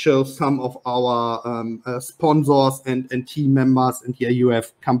end that shows some of our sponsors and team members. And here you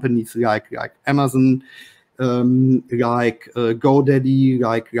have companies like Amazon, like GoDaddy,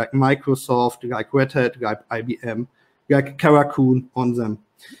 like Microsoft, like Red Hat, like IBM, like Karakun on them.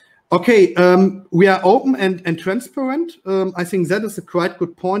 Okay, we are open and transparent. I think that is a quite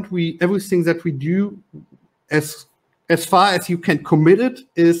good point. Everything that we do, as far as you can commit it,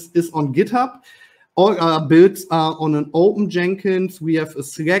 is on GitHub. All our builds are on an open Jenkins. We have a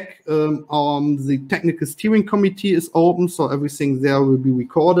Slack. The technical steering committee is open, so everything there will be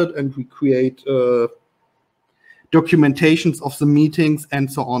recorded, and we create documentations of the meetings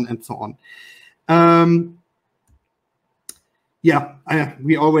and so on and so on. Yeah,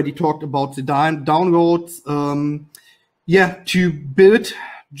 we already talked about the downloads. Yeah, to build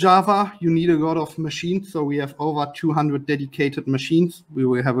Java, you need a lot of machines. So we have over 200 dedicated machines. We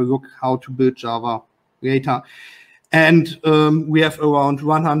will have a look how to build Java later. And we have around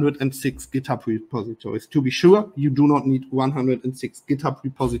 106 GitHub repositories. To be sure, you do not need 106 GitHub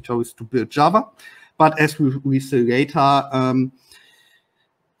repositories to build Java. But as we see later,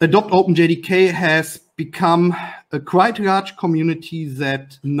 AdoptOpenJDK has become a quite large community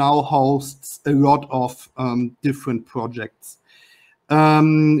that now hosts a lot of different projects.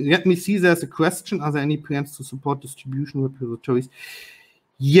 Let me see, there's a question. Are there any plans to support distribution repositories?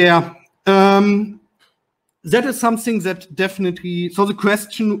 Yeah. That is something that definitely, so the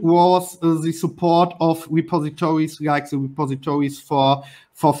question was the support of repositories like the repositories for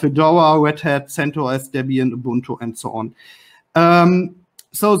Fedora, Red Hat, CentOS, Debian, Ubuntu, and so on.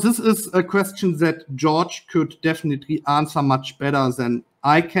 So this is a question that George could definitely answer much better than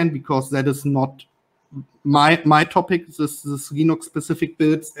I can, because that is not my topic, this Linux specific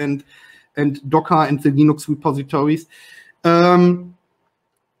builds and Docker and the Linux repositories.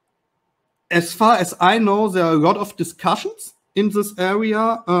 As far as I know, there are a lot of discussions in this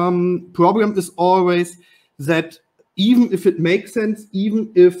area. Problem is always that even if it makes sense,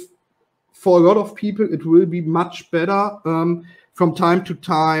 even if for a lot of people it will be much better, from time to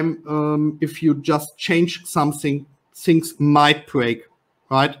time, if you just change something, things might break,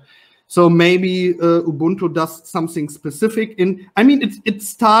 right? So maybe Ubuntu does something specific I mean, it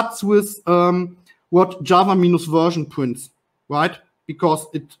starts with what Java minus version prints, right? Because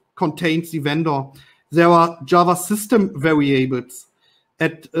it contains the vendor. There are Java system variables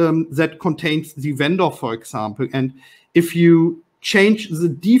that contains the vendor, for example. And if you change the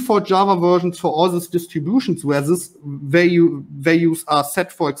default Java versions for all these distributions where this values are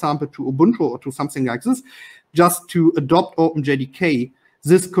set, for example, to Ubuntu or to something like this, just to adopt OpenJDK,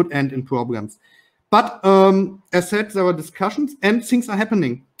 this could end in problems. But as said, there are discussions and things are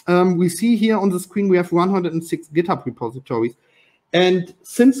happening. We see here on the screen, we have 106 GitHub repositories. And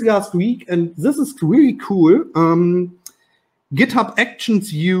since last week, and this is really cool, GitHub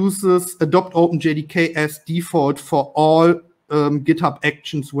Actions uses AdoptOpenJDK as default for all GitHub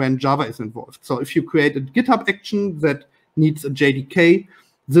Actions when Java is involved. So if you create a GitHub action that needs a JDK,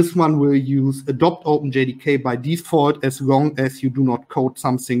 this one will use AdoptOpenJDK by default as long as you do not code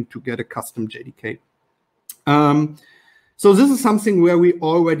something to get a custom JDK. So this is something where we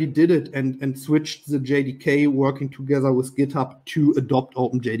already did it and switched the JDK working together with GitHub to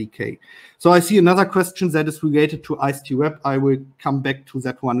AdoptOpenJDK. So I see another question that is related to ICT-Web. I will come back to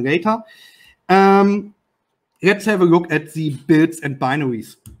that one later. Let's have a look at the builds and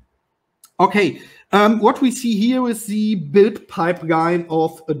binaries. Okay, what we see here is the build pipeline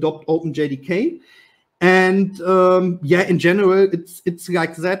of AdoptOpenJDK. And yeah, in general, it's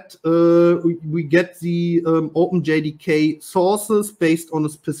like that. We get the OpenJDK sources based on a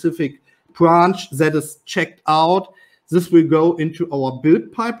specific branch that is checked out. This will go into our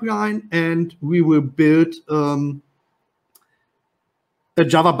build pipeline, and we will build a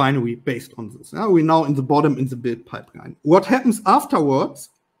Java binary based on this. We're now in the bottom in the build pipeline. What happens afterwards?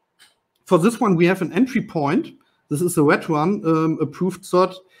 For this one, we have an entry point. This is a red one, approved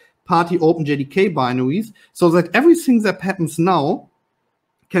third-party OpenJDK binaries, so that everything that happens now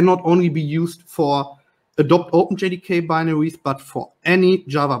can not only be used for AdoptOpenJDK binaries, but for any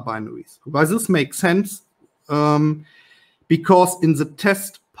Java binaries. Why this makes sense? Because in the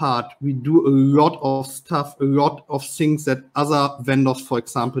test part, we do a lot of stuff, a lot of things that other vendors, for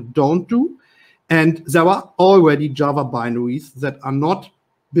example, don't do. And there are already Java binaries that are not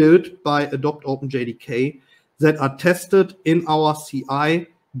built by AdoptOpenJDK that are tested in our CI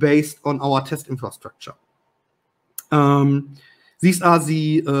based on our test infrastructure. These are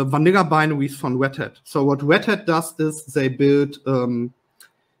the vanilla binaries from Red Hat. So what Red Hat does is they build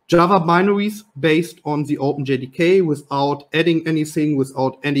Java binaries based on the OpenJDK without adding anything,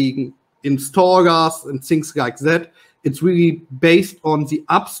 without adding installers and things like that. It's really based on the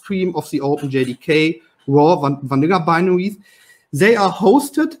upstream of the OpenJDK raw vanilla binaries. They are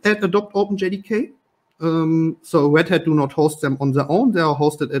hosted at AdoptOpenJDK. So Red Hat do not host them on their own. They are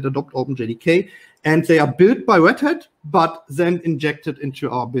hosted at AdoptOpenJDK, and they are built by Red Hat, but then injected into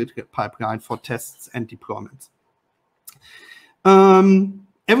our build pipeline for tests and deployments.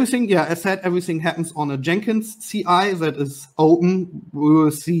 Everything, yeah, as said, everything happens on a Jenkins CI that is open. We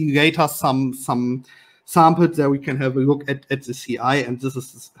will see later some samples there. We can have a look at the CI, and this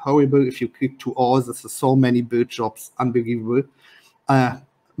is horrible. If you click to all, this is so many build jobs, unbelievable.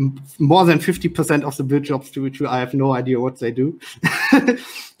 More than 50% of the build jobs to which I have no idea what they do.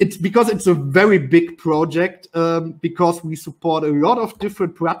 It's because it's a very big project, because we support a lot of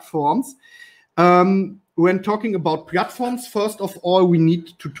different platforms. When talking about platforms, first of all, we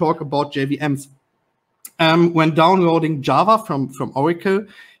need to talk about JVMs. When downloading Java from Oracle,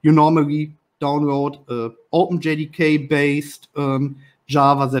 you normally download OpenJDK-based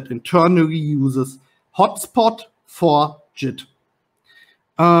Java that internally uses Hotspot for JIT.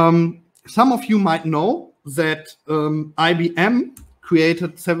 Some of you might know that IBM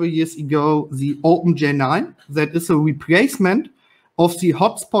created several years ago the OpenJ9 that is a replacement of the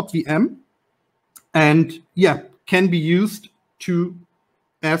Hotspot VM, and yeah, can be used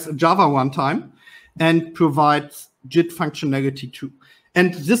as a Java runtime and provides JIT functionality too.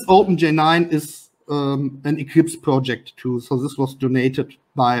 And this OpenJ9 is an Eclipse project too. So this was donated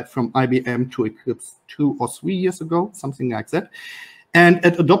from IBM to Eclipse 2 or 3 years ago, something like that. And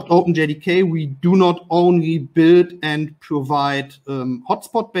at AdoptOpenJDK, we do not only build and provide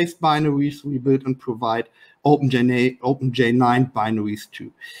hotspot-based binaries, we build and provide OpenJ9 binaries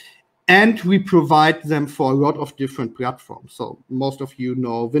too. And we provide them for a lot of different platforms. So most of you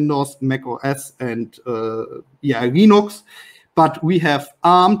know Windows, Mac OS, and Linux. But we have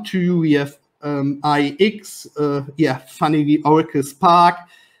ARM too, we have IX, funnily Oracle Spark,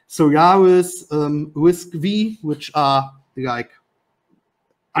 Solaris, RISC-V, which are like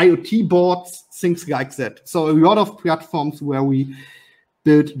IoT boards, things like that. So a lot of platforms where we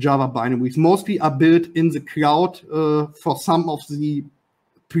build Java binaries. Mostly are built in the cloud. For some of the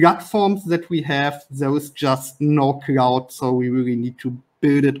platforms that we have, there is just no cloud, so we really need to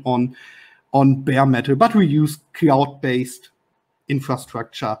build it on bare metal. But we use cloud-based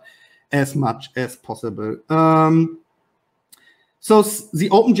infrastructure as much as possible. So the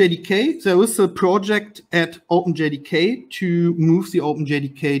OpenJDK, there is a project at OpenJDK to move the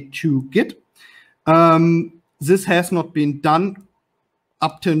OpenJDK to Git. This has not been done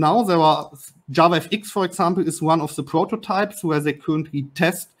up till now. There are JavaFX, for example, is one of the prototypes where they currently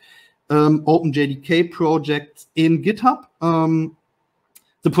test OpenJDK projects in GitHub.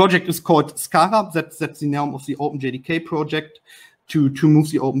 The project is called Scala. That's the name of the OpenJDK project to move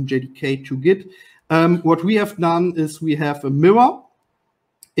the OpenJDK to Git. What we have done is we have a mirror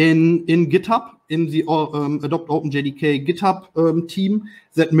in GitHub, in the AdoptOpenJDK GitHub team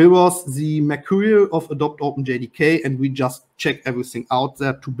that mirrors the Mercurial of AdoptOpenJDK, and we just check everything out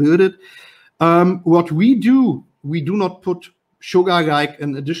there to build it. What we do not put sugar like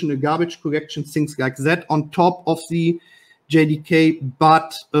an additional garbage collection, things like that on top of the JDK,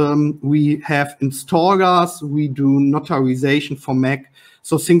 but we have installers, we do notarization for Mac,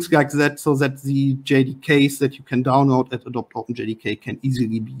 so things like that, so that the JDKs that you can download at AdoptOpenJDK can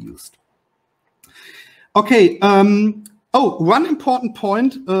easily be used. Okay, one important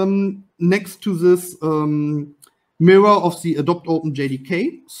point next to this mirror of the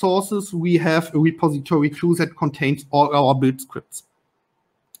AdoptOpenJDK sources, we have a repository too that contains all our build scripts.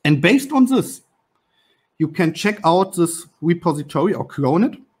 And based on this, you can check out this repository or clone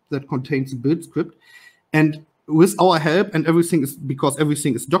it that contains the build script. And with our help, and because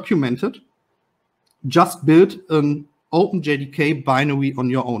everything is documented, just build an OpenJDK binary on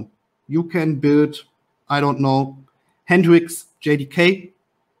your own. You can build, I don't know, Hendrik's JDK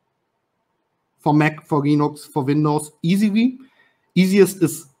for Mac, for Linux, for Windows easily. Easiest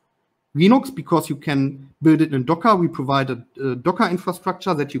is Linux because you can build it in Docker. We provide a Docker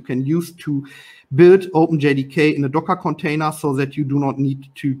infrastructure that you can use to build OpenJDK in a Docker container so that you do not need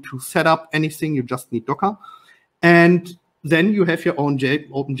to set up anything. You just need Docker. And then you have your own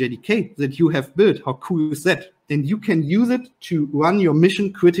OpenJDK that you have built. How cool is that? And you can use it to run your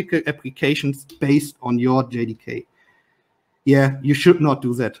mission-critical applications based on your JDK. Yeah, you should not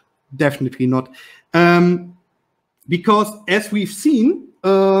do that. Definitely not. Because as we've seen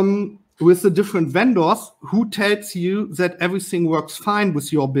with the different vendors, who tells you that everything works fine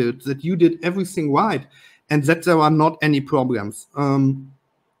with your build, that you did everything right, and that there are not any problems?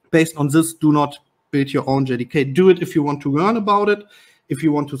 Based on this, do not build your own JDK. Do it if you want to learn about it, if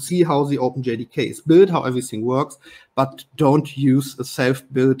you want to see how the OpenJDK is built, how everything works, but don't use a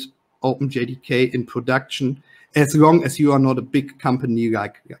self-built OpenJDK in production as long as you are not a big company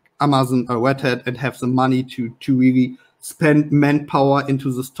like Amazon or Red Hat and have the money to really spend manpower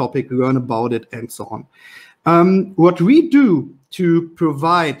into this topic, learn about it, and so on. What we do to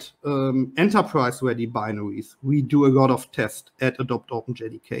provide enterprise-ready binaries, we do a lot of tests at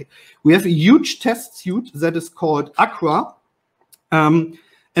AdoptOpenJDK. We have a huge test suite that is called Aqua. And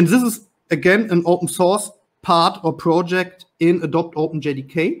this is, again, an open source part or project in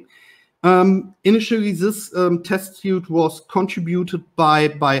AdoptOpenJDK. Initially, this test suite was contributed by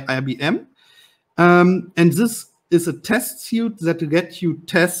IBM. And this is a test suite that lets you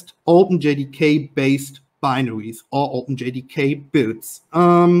test OpenJDK-based binaries or OpenJDK builds.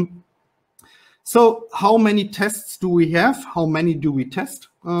 So how many tests do we have? How many do we test?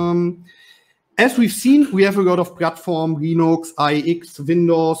 As we've seen, we have a lot of platform, Linux, IX,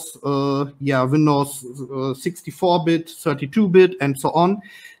 Windows, Windows 64-bit, 32-bit, and so on.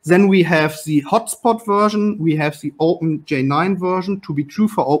 Then we have the hotspot version. We have the OpenJ9 version. To be true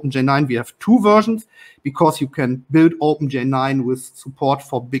for OpenJ9, we have 2 versions because you can build OpenJ9 with support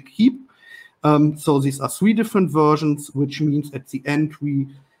for big heap. So these are 3 different versions, which means at the end we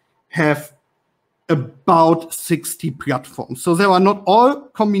have about 60 platforms. So there are not all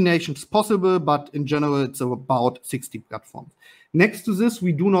combinations possible, but in general, it's about 60 platforms. Next to this,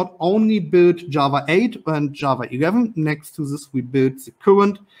 we do not only build Java 8 and Java 11. Next to this, we build the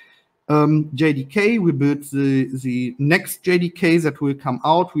current JDK. We build the next JDK that will come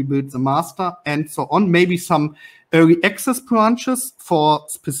out. We build the master and so on. Maybe some early access branches for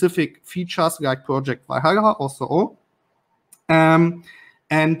specific features like Project Valhalla or so on.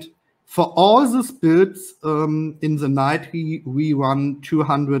 And for all these builds in the nightly, we run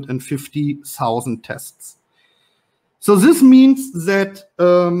 250,000 tests. So this means that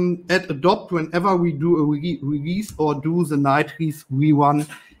at Adopt, whenever we do a release or do the nightlies, we run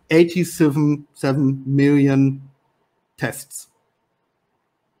 87 million tests.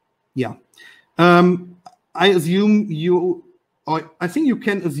 Yeah. I assume I think you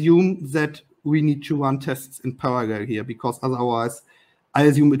can assume that we need to run tests in parallel here, because otherwise I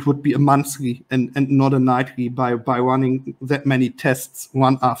assume it would be a monthly and not a nightly by running that many tests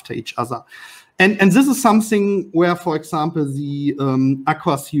one after each other. And this is something where, for example, the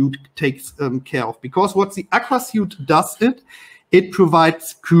Aqua suite takes care of, because what the Aqua suite does, it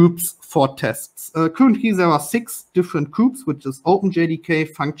provides groups for tests. Currently, there are 6 different groups, which is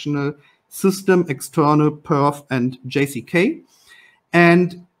OpenJDK, functional, system, external, perf, and JCK.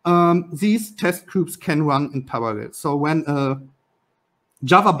 And these test groups can run in parallel. So when a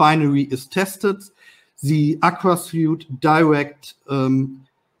Java binary is tested, the Aqua suite direct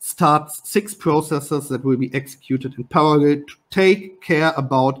starts 6 processes that will be executed in parallel to take care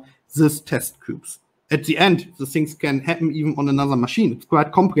about these test groups. At the end, the things can happen even on another machine. It's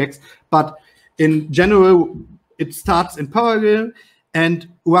quite complex, but in general, it starts in parallel. And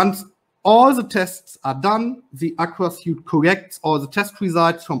once all the tests are done, the Aqua suite collects all the test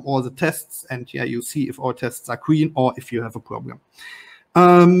results from all the tests. And here you see if all tests are green or if you have a problem.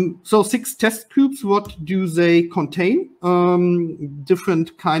 So 6 test groups, what do they contain?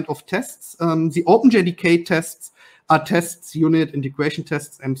 Different kind of tests. The OpenJDK tests are tests, unit, integration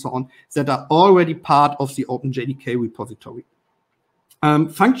tests, and so on, that are already part of the OpenJDK repository.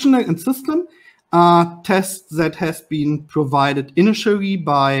 Functional and system are tests that has been provided initially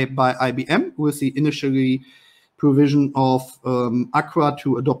by IBM with the initially provision of Aqua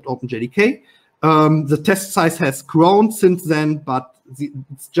to adopt OpenJDK. The test size has grown since then, but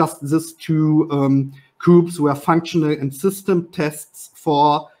it's just these 2 groups where functional and system tests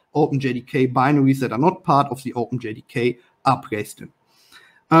for OpenJDK binaries that are not part of the OpenJDK are placed in.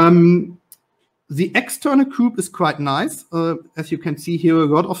 The external group is quite nice. As you can see here, a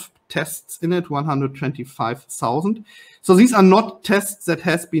lot of tests in it, 125,000. So these are not tests that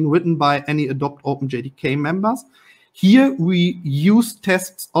has been written by any Adopt OpenJDK members. Here we use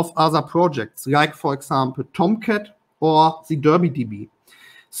tests of other projects, like, for example, Tomcat or the DerbyDB.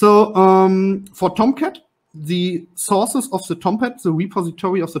 So for Tomcat, the sources of the Tomcat, the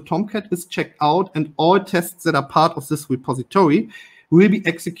repository of the Tomcat is checked out, and all tests that are part of this repository will be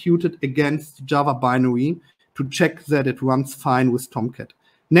executed against Java binary to check that it runs fine with Tomcat.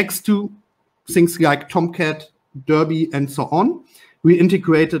 Next to things like Tomcat, Derby, and so on, we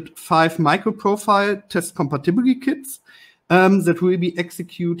integrated 5 microprofile test compatibility kits that will be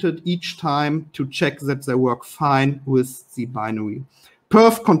executed each time to check that they work fine with the binary.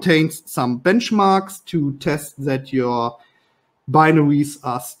 Perf contains some benchmarks to test that your binaries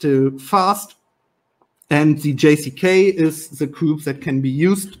are still fast. And the JCK is the group that can be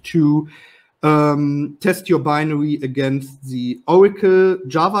used to test your binary against the Oracle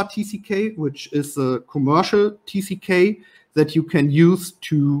Java TCK, which is a commercial TCK that you can use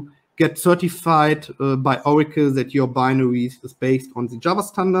to get certified by Oracle that your binary is based on the Java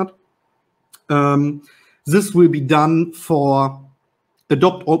standard. This will be done for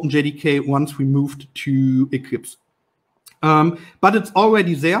Adopt OpenJDK once we moved to Eclipse. But it's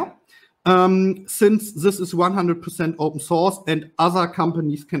already there. Since this is 100% open source and other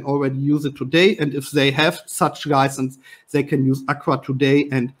companies can already use it today, and if they have such license, they can use Aqua today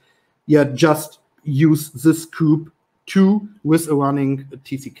and just use this group too with a running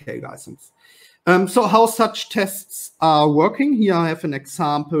TCK license. So how such tests are working, here I have an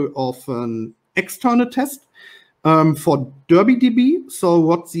example of an external test for DerbyDB. So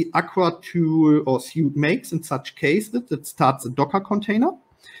what the Aqua tool or suite makes in such case, it starts a Docker container,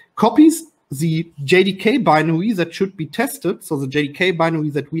 copies the JDK binary that should be tested, so the JDK binary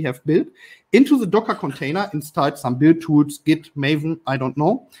that we have built, into the Docker container, installed some build tools, Git, Maven, I don't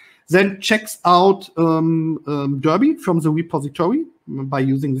know, then checks out Derby from the repository by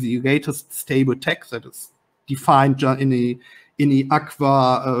using the latest stable tag that is defined in the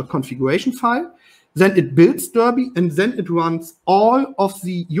Aqua configuration file. Then it builds Derby, and then it runs all of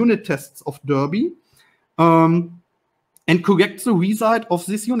the unit tests of Derby and corrects the result of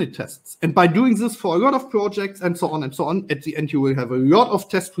these unit tests. And by doing this for a lot of projects and so on, at the end you will have a lot of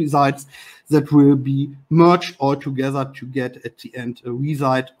test results that will be merged all together to get at the end a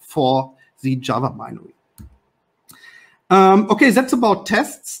result for the Java binary. Okay, that's about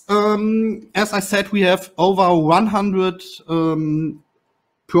tests. As I said, we have over 100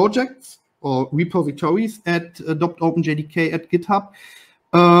 projects or repositories at AdoptOpenJDK at GitHub.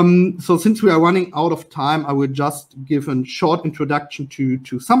 So since we are running out of time, I will just give a short introduction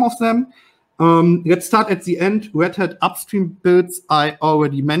to some of them. Let's start at the end. Red Hat upstream builds, I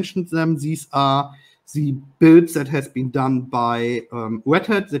already mentioned them. These are the builds that has been done by Red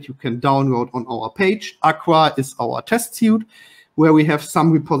Hat that you can download on our page. Aqua is our test suite, where we have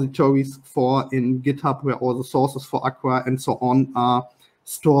some repositories for in GitHub, where all the sources for Aqua and so on are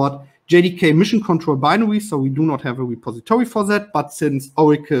stored. JDK mission control binary, so we do not have a repository for that, but since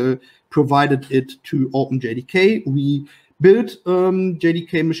Oracle provided it to OpenJDK, we build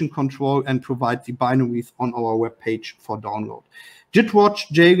JDK mission control and provide the binaries on our web page for download. JITwatch,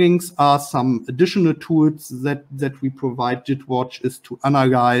 JLinks are some additional tools that we provide. JITwatch is to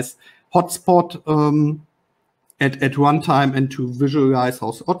analyze hotspot at runtime and to visualize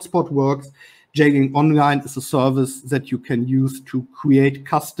how the hotspot works. JLink Online is a service that you can use to create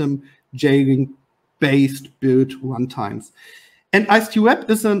custom JLink-based build runtimes. And ICE2Web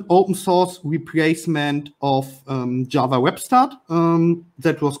is an open source replacement of Java WebStart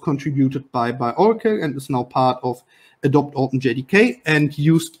that was contributed by Oracle and is now part of AdoptOpenJDK and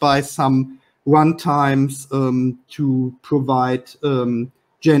used by some runtimes to provide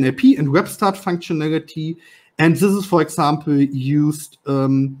JNLP and WebStart functionality. And this is, for example, used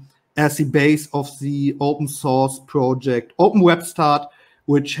as the base of the open source project OpenWebStart,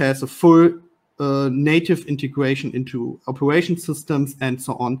 which has a full native integration into operation systems and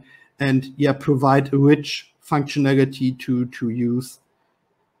so on, and yeah, provide a rich functionality to use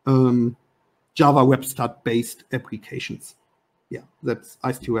Java WebStart based applications. Yeah, that's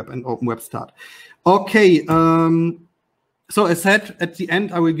ICE2Web and OpenWebStart. Okay, so as said, at the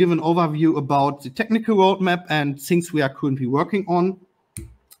end, I will give an overview about the technical roadmap and things we are currently working on.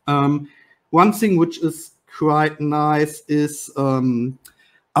 One thing which is quite nice is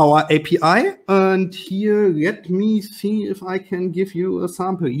our API. And here, let me see if I can give you a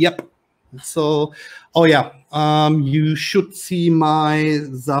sample. Yep. So, oh yeah, you should see my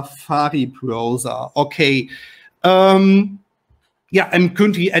Safari browser. Okay. Yeah, I'm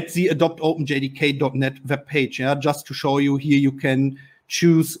currently at the AdoptOpenJDK.net webpage. Yeah, just to show you here, you can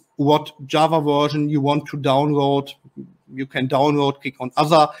choose what Java version you want to download. You can download, click on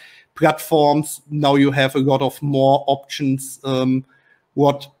other platforms. Now you have a lot of more options.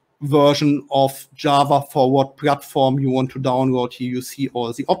 What version of Java for what platform you want to download. Here you see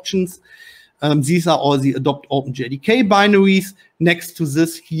all the options. These are all the AdoptOpenJDK binaries. Next to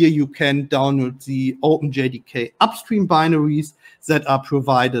this, here you can download the OpenJDK upstream binaries that are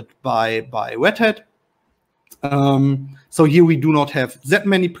provided by Red Hat. So here we do not have that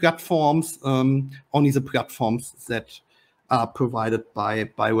many platforms, only the platforms that are provided by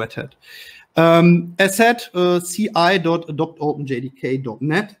Red Hat. As said,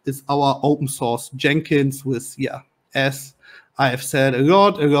 ci.adoptopenjdk.net is our open source Jenkins with, yeah, as I have said, a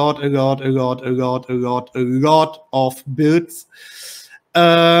lot of builds.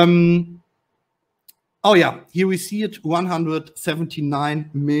 Oh yeah, here we see it, 179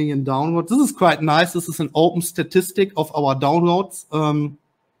 million downloads. This is quite nice. This is an open statistic of our downloads.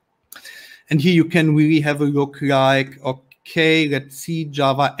 And here you can really have a look like, okay, let's see,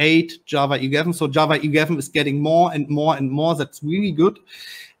 Java 8, Java 11. So Java 11 is getting more and more and more. That's really good.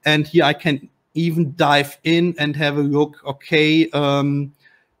 And here I can even dive in and have a look, okay, Java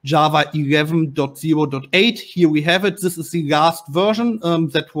 11.0.8. Here we have it. This is the last version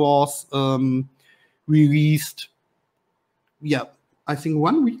that was released, yeah, I think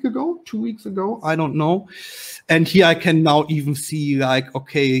 1 week ago, 2 weeks ago, I don't know. And here I can now even see like,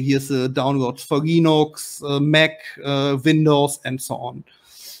 okay, here's the downloads for Linux, Mac, Windows, and so on.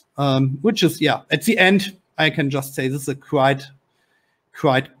 Which is, yeah, at the end, I can just say this is a quite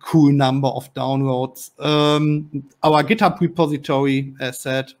quite cool number of downloads. Our GitHub repository, as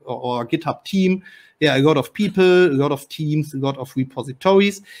said, or our GitHub team, yeah, a lot of people, a lot of teams, a lot of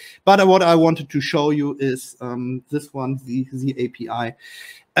repositories. But what I wanted to show you is this one, the API.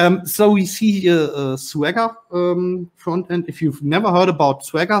 So we see here Swagger front end. If you've never heard about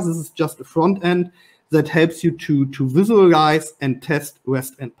Swagger, this is just a front end that helps you to visualize and test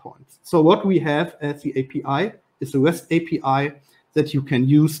REST endpoints. So what we have as the API is a REST API that you can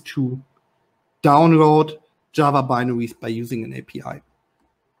use to download Java binaries by using an API.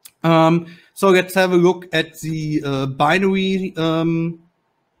 So let's have a look at the binary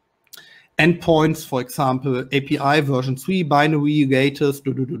endpoints, for example, API version 3, binary, latest,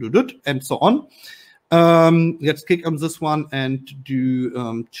 and so on. Let's click on this one and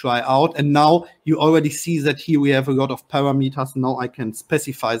do try out. And now you already see that here we have a lot of parameters. Now I can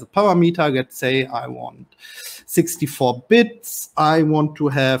specify the parameter. Let's say I want 64 bits. I want to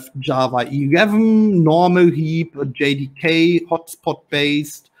have Java 11, normal heap, JDK, hotspot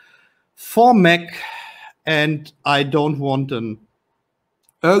based for Mac. And I don't want an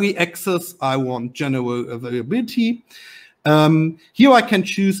early access. I want general availability. Here I can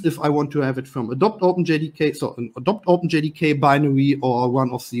choose if I want to have it from AdoptOpenJDK, so an AdoptOpenJDK binary or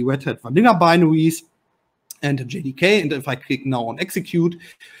one of the Red Hat vanilla binaries and a JDK. And if I click now on execute,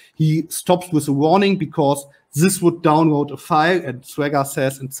 he stops with a warning because this would download a file, and Swagger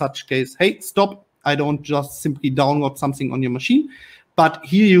says in such case, hey, stop. I don't just simply download something on your machine. But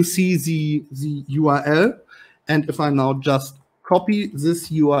here you see the URL. And if I now just copy this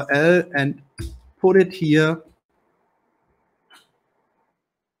URL and put it here,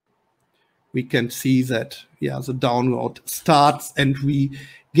 we can see that, yeah, the download starts and we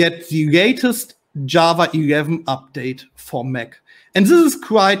get the latest Java 11 update for Mac. And this is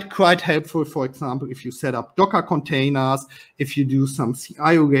quite helpful, for example, if you set up Docker containers, if you do some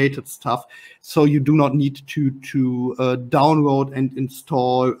CI-related stuff, so you do not need to download and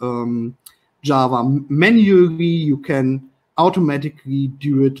install Java manually. You can automatically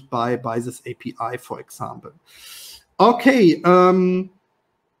do it by this API, for example. Okay,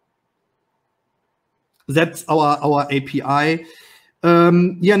 that's our API.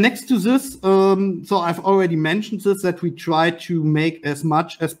 Yeah, next to this, so I've already mentioned this, that we try to make as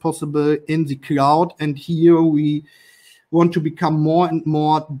much as possible in the cloud. And here we want to become more and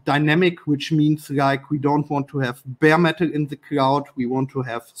more dynamic, which means like we don't want to have bare metal in the cloud. We want to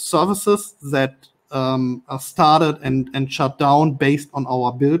have services that are started and shut down based on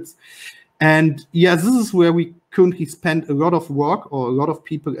our builds. And yeah, this is where we currently spend a lot of work, or a lot of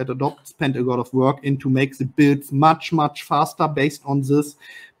people at Adopt spend a lot of work into make the builds much faster based on this,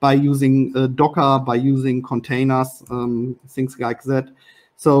 by using Docker, by using containers, things like that.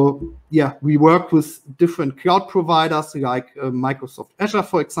 So yeah, we work with different cloud providers like Microsoft Azure,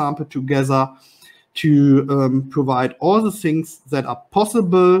 for example, together to provide all the things that are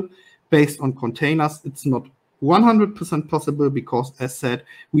possible based on containers. It's not 100% possible because, as said,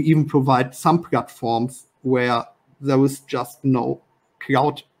 we even provide some platforms where there is just no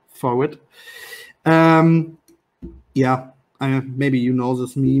cloud for it. Yeah, maybe you know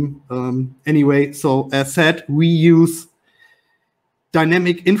this meme. Anyway, so as said, we use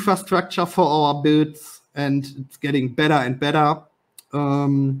dynamic infrastructure for our builds, and it's getting better and better.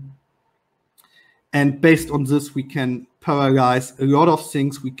 And based on this, we can parallelize a lot of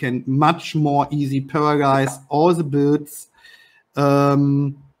things. We can much more easy parallelize all the builds.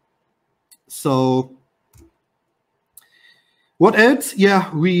 So what else?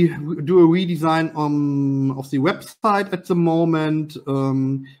 Yeah, we do a redesign of the website at the moment.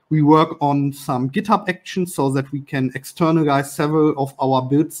 We work on some GitHub actions so that we can externalize several of our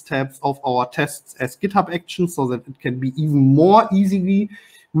builds tabs of our tests as GitHub actions, so that it can be even more easily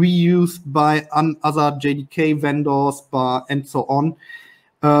reused by other JDK vendors, and so on.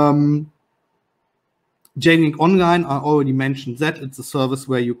 JLink Online, I already mentioned that. It's a service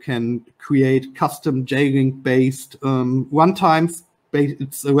where you can create custom JLink-based runtimes.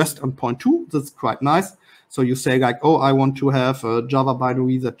 It's a REST endpoint too. That's quite nice. So you say like, oh, I want to have a Java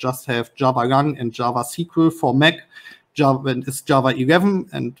binary that just have Java Lang and Java SQL for Mac. And it's Java 11.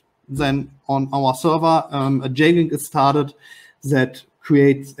 And then on our server, a JLink is started that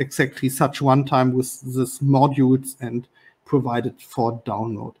creates exactly such runtime with these modules and provided for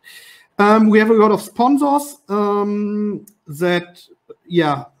download. We have a lot of sponsors that,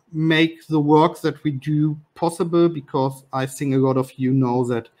 yeah, make the work that we do possible, because I think a lot of you know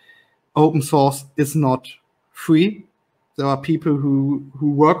that open source is not free. There are people who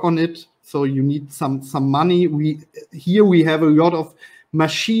work on it, so you need some money. Here we have a lot of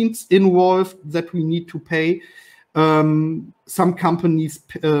machines involved that we need to pay. Some companies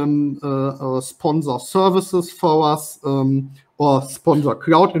sponsor services for us or sponsor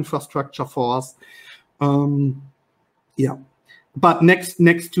cloud infrastructure for us. Yeah, but next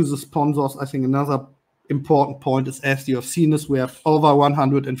to the sponsors, I think another important point is, as you have seen this, we have over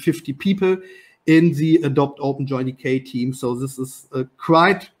 150 people in the AdoptOpenJDK team. So this is a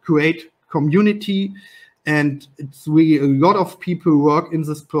quite great community, and it's really a lot of people work in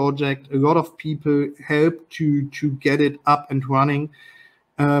this project. A lot of people help to get it up and running.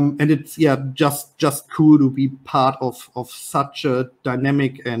 And it's just cool to be part of such a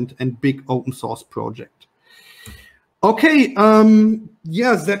dynamic and big open source project. Okay,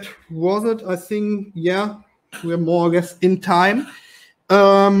 yeah, that was it. I think, yeah, we're more or less in time.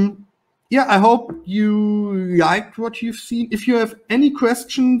 Yeah, I hope you liked what you've seen. If you have any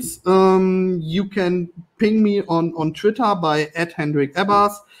questions, you can ping me on Twitter by @Hendrik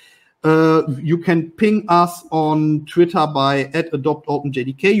Ebbers. You can ping us on Twitter by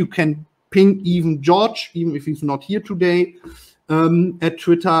 @AdoptOpenJDK. You can ping even George, even if he's not here today. At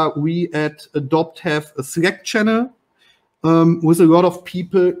Twitter, we at Adopt have a Slack channel with a lot of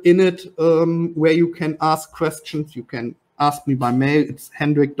people in it, where you can ask questions. You can ask me by mail. It's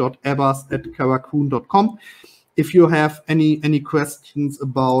hendrik.ebbers@karakun.com. If you have any questions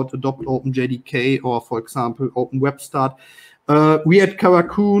about AdoptOpenJDK or, for example, Open Web Start, we at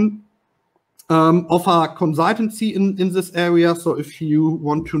Karakun offer consultancy in this area. So if you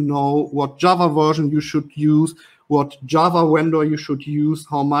want to know what Java version you should use, what Java vendor you should use,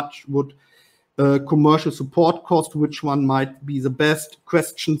 how much would commercial support cost, which one might be the best,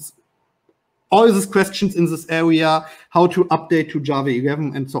 questions, all these questions in this area, how to update to Java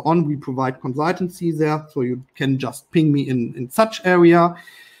 11 and so on, we provide consultancy there. So you can just ping me in such area.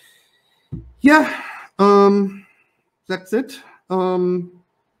 Yeah, that's it. Are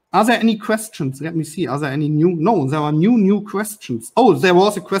there any questions? Let me see. Are there any new? No, there are new questions. Oh, there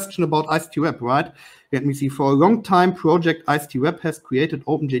was a question about ICT-Web, right? Let me see. For a long time, project ICT-Web has created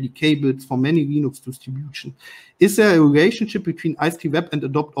OpenJDK builds for many Linux distributions. Is there a relationship between ICT-Web and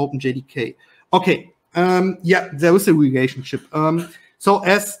AdoptOpenJDK? Okay, yeah, there is a relationship. So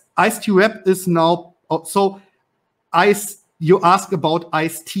as ICT-Web is now, you ask about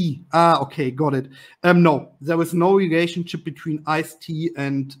ICT. Okay, got it. No, there is no relationship between ICT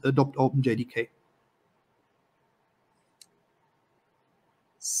and AdoptOpenJDK.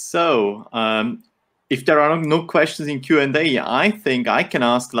 So, if there are no questions in Q&A, I think I can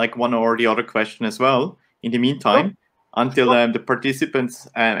ask like one or the other question as well in the meantime, until the participants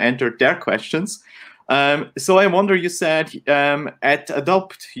enter their questions. So I wonder, you said at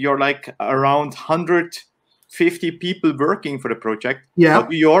Adopt, you're like around 150 people working for the project. Yeah. How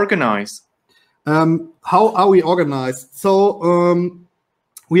do you organize? How are we organized? So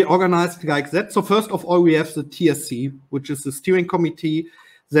we organized like that. So first of all, we have the TSC, which is the steering committee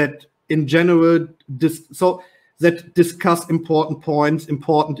that in general that discuss important points,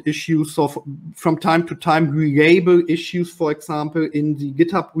 important issues. So from time to time, we label issues, for example, in the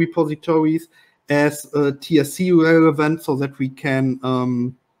GitHub repositories as TSC relevant, so that we can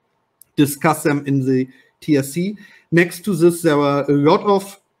discuss them in the TSC. Next to this, there are a lot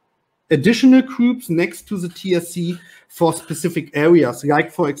of additional groups next to the TSC for specific areas,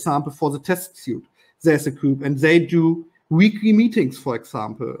 like, for example, for the test suite, there's a group, and they do weekly meetings, for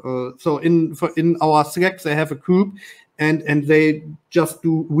example. So in our Slack, they have a group, and they just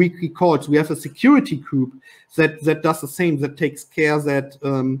do weekly calls. We have a security group that does the same, that takes care that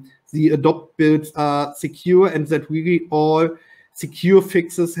the Adopt builds are secure, and that really all secure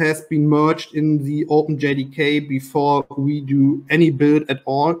fixes has been merged in the OpenJDK before we do any build at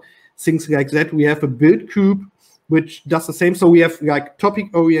all. Things like that. We have a build group which does the same. So we have like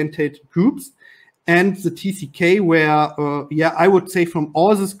topic-oriented groups, and the TCK, where yeah, I would say from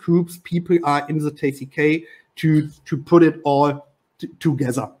all these groups, people are in the TCK to put it all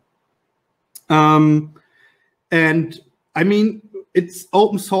together. And I mean, it's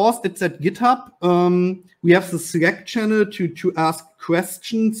open source. It's at GitHub. We have the Slack channel to ask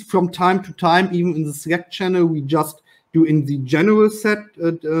questions from time to time. Even in the Slack channel, we just do in the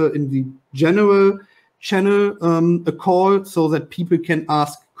general channel a call, so that people can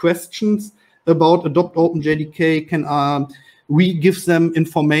ask questions about AdoptOpenJDK. We give them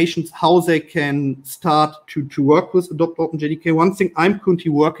information how they can start to work with AdoptOpenJDK. One thing I'm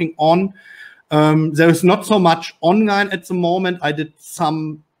currently working on, there is not so much online at the moment. I did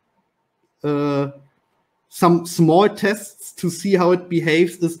some small tests to see how it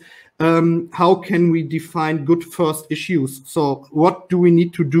behaves. Is how can we define good first issues? So what do we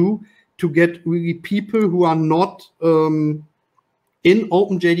need to do to get really people who are not in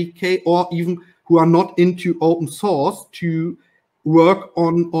OpenJDK, or even who are not into open source to work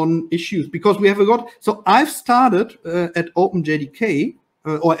on issues, because we have a lot. So I've started at OpenJDK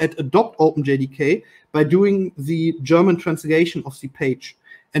or at AdoptOpenJDK by doing the German translation of the page.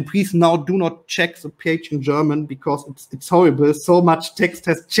 And please now do not check the page in German, because it's horrible. So much text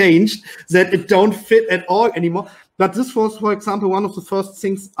has changed that it don't fit at all anymore. But this was, for example, one of the first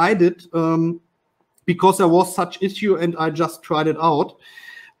things I did because there was such issue and I just tried it out.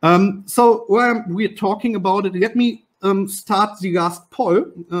 So while we're talking about it, let me start the last poll.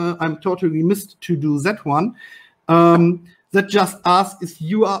 I'm totally missed to do that one. That just asks if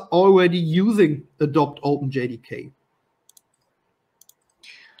you are already using AdoptOpenJDK.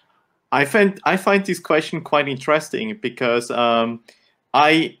 I find this question quite interesting, because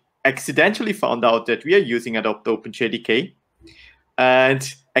I accidentally found out that we are using AdoptOpenJDK,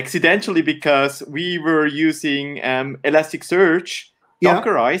 and accidentally because we were using Elasticsearch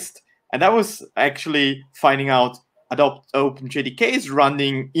Dockerized, and I was actually finding out AdoptOpenJDK is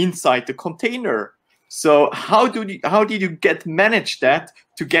running inside the container. So how did you manage that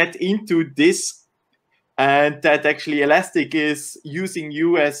to get into this? And that actually Elastic is using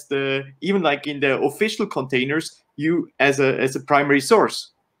you as even like in the official containers, you as a primary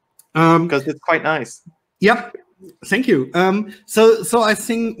source, because it's quite nice. Yep, thank you. So I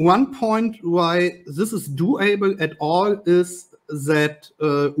think one point why this is doable at all is that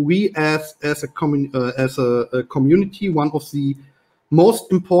we as a community, one of the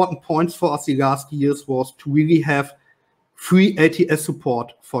most important points for us the last years was to really have free LTS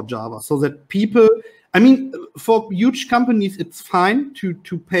support for Java, so that people. I mean, for huge companies, it's fine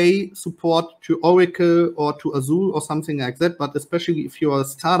to pay support to Oracle or to Azure or something like that. But especially if you're a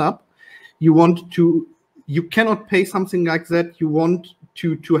startup, you cannot pay something like that. You want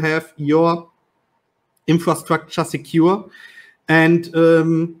to have your infrastructure secure. And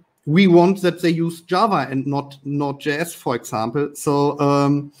we want that they use Java and not Node.js, for example. So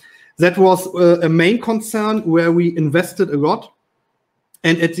that was a main concern where we invested a lot.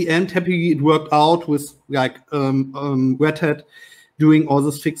 And at the end, happily, it worked out with like Red Hat doing all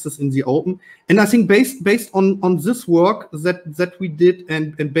those fixes in the open. And I think based on this work that we did,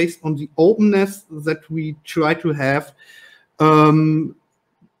 and based on the openness that we try to have,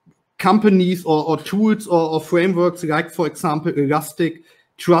 companies or tools or frameworks like, for example, Elastic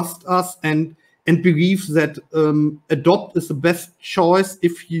trust us and believe that Adopt is the best choice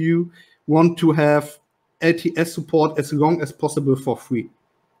if you want to have LTS support as long as possible for free.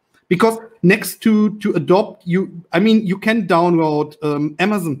 Because next to Adopt, you can download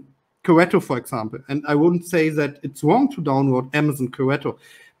Amazon Corretto, for example. And I wouldn't say that it's wrong to download Amazon Corretto.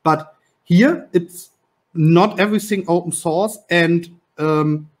 But here, it's not everything open source. And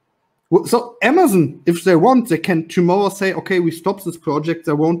so Amazon, if they want, they can tomorrow say, okay, we stop this project.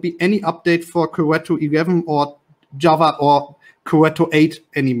 There won't be any update for Corretto 11 or Java or Corretto 8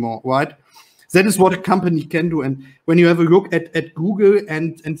 anymore, right? That is what a company can do. And when you have a look at Google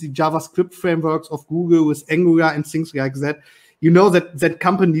and the JavaScript frameworks of Google with Angular and things like that, you know that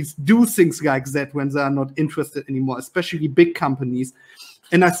companies do things like that when they are not interested anymore, especially big companies.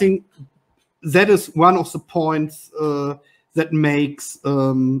 And I think that is one of the points that makes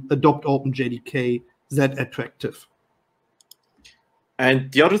AdoptOpenJDK that attractive.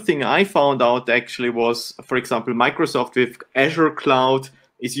 And the other thing I found out actually was, for example, Microsoft with Azure Cloud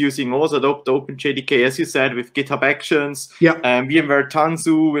is using also AdoptOpenJDK, as you said, with GitHub Actions. Yeah. VMware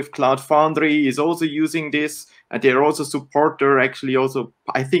Tanzu with Cloud Foundry is also using this. And they're also supporter, actually also,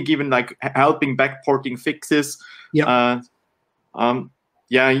 I think, even like helping backporting fixes. Yeah.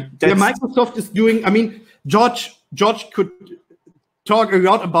 Microsoft is doing, I mean, George could talk a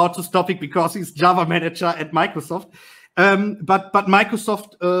lot about this topic because he's Java manager at Microsoft. But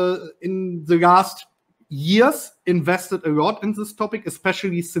Microsoft in the last years invested a lot in this topic,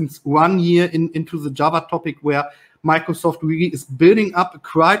 especially since 1 year into the Java topic, where Microsoft really is building up a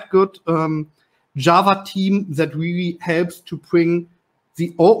quite good Java team that really helps to bring the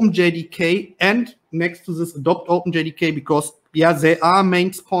OpenJDK and next to this AdoptOpenJDK, because they are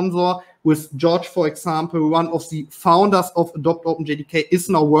main sponsor with George, for example, one of the founders of AdoptOpenJDK is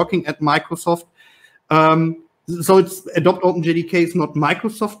now working at Microsoft. So it's AdoptOpenJDK is not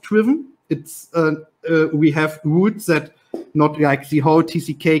Microsoft driven. It's we have roots that not like the whole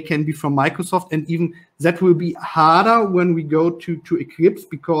TCK can be from Microsoft, and even that will be harder when we go to Eclipse,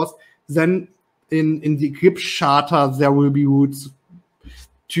 because then in the Eclipse charter there will be roots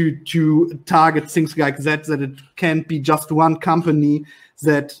to target things like that it can't be just one company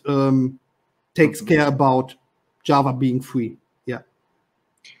that takes care about Java being free. Yeah.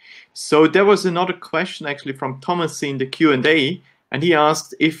 So there was another question actually from Thomas in the Q&A. and he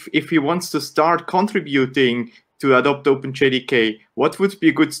asked if he wants to start contributing to AdoptOpenJDK, what would be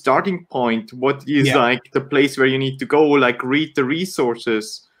a good starting point? What is like the place where you need to go, like read the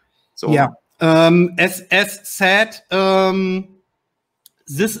resources? So as said,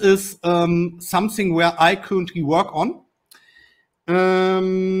 this is something where I currently work on.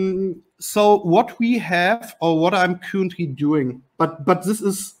 So what we have, or what I'm currently doing, but this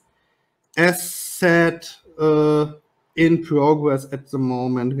is, as said, in progress at the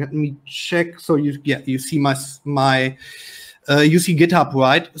moment. Let me check. So you see my you see GitHub,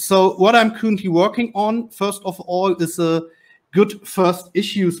 right? So what I'm currently working on, first of all, is a good first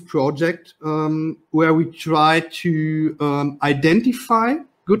issues project where we try to identify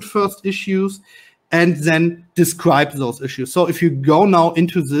good first issues and then describe those issues. So if you go now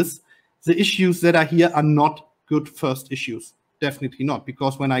into this, the issues that are here are not good first issues. Definitely not,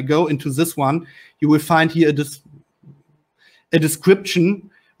 because when I go into this one, you will find here a description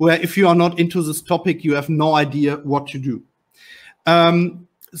where if you are not into this topic, you have no idea what to do.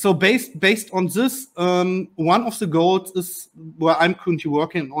 So based on this, one of the goals is where I'm currently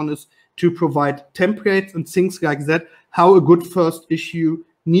working on is to provide templates and things like that, how a good first issue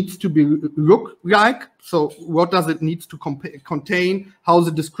needs to look like. So what does it need to contain, how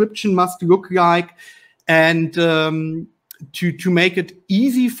the description must look like, and to make it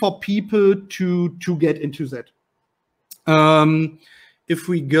easy for people to get into that. If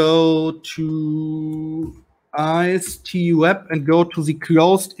we go to IST web and go to the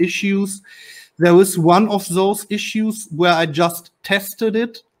closed issues, there is one of those issues where I just tested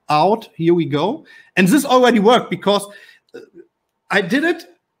it out. Here we go. And this already worked because I did it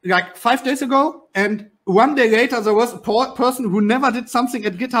like 5 days ago, and 1 day later there was a person who never did something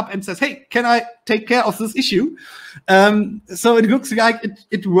at GitHub and says, hey, can I take care of this issue? So it looks like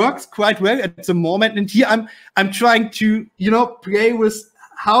it works quite well at the moment. And here I'm trying to, play with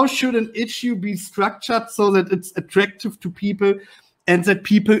how should an issue be structured so that it's attractive to people and that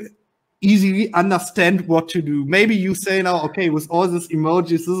people easily understand what to do. Maybe you say now, okay, with all these emojis,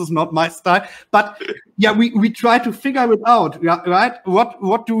 this is not my style. But yeah, we try to figure it out, right?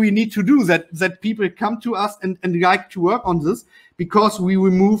 What do we need to do that people come to us and like to work on this, because we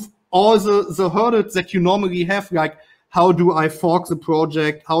remove all the hurdles that you normally have, like how do I fork the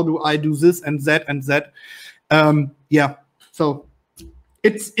project? How do I do this and that and that? Yeah, so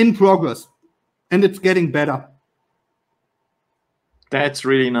it's in progress and it's getting better. That's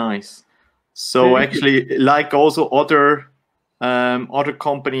really nice. So actually, like also other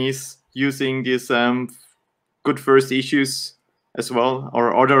companies using these good first issues as well,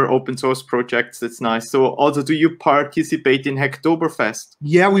 or other open source projects, that's nice. So also, do you participate in Hacktoberfest?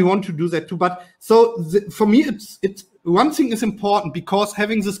 Yeah, we want to do that too. But so for me, it's one thing is important, because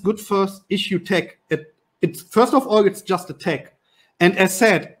having this good first issue tag, it's first of all, it's just a tag. And as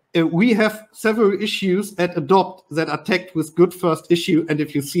said, we have several issues at Adopt that are tagged with good first issue. And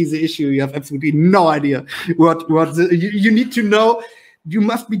if you see the issue, you have absolutely no idea what you need to know. You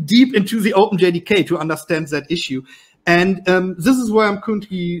must be deep into the OpenJDK to understand that issue. And this is where I'm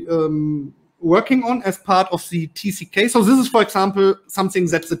currently working on as part of the TCK. So this is, for example, something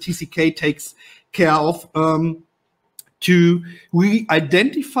that the TCK takes care of, to really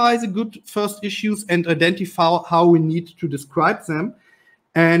identify the good first issues and identify how we need to describe them.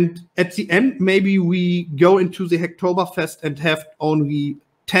 And at the end, maybe we go into the Hacktoberfest and have only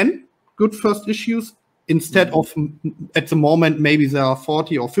 10 good first issues instead of, at the moment, maybe there are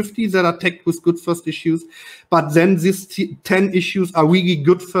 40 or 50 that are tagged with good first issues. But then these 10 issues are really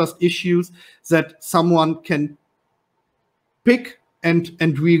good first issues that someone can pick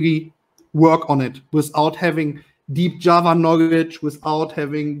and really work on it without having deep Java knowledge, without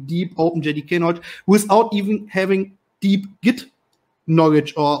having deep OpenJDK knowledge, without even having deep Git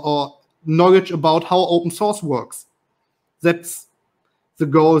knowledge or knowledge about how open source works. That's the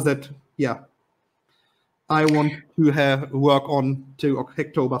goal that, yeah, I want to work on to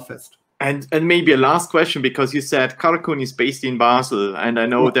Hacktoberfest. And maybe a last question, because you said Karakun is based in Basel, and I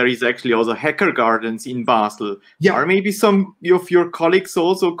know there is actually also hacker gardens in Basel. Yeah. Are maybe some of your colleagues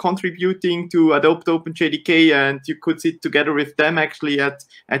also contributing to AdoptOpenJDK, and you could sit together with them actually at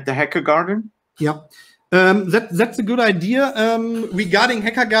the hacker garden? Yeah. That's a good idea. Regarding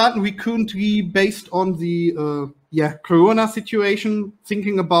Hacker Garden, we currently, based on the Corona situation,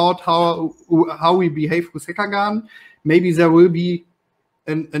 thinking about how we behave with Hacker Garden. Maybe there will be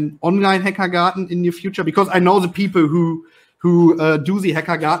an online Hacker Garden in the future, because I know the people who do the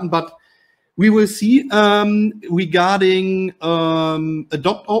Hacker Garden, but we will see. Regarding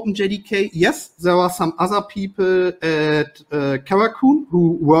AdoptOpenJDK, yes, there are some other people at Karakun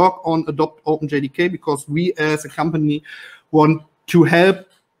who work on AdoptOpenJDK, because we as a company want to help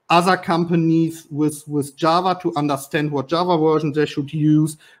other companies with Java to understand what Java version they should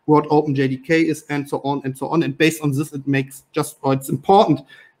use, what OpenJDK is, and so on and so on. And based on this, it makes it's important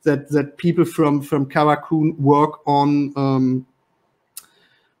that people from Karakun work on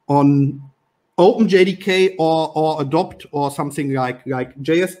OpenJDK or Adopt or something like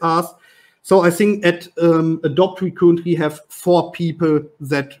JSRs. So I think at Adopt we currently have 4 people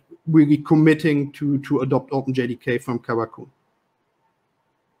that will be committing to adopt OpenJDK from Karakun.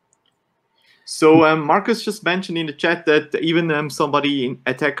 So Marcus just mentioned in the chat that even somebody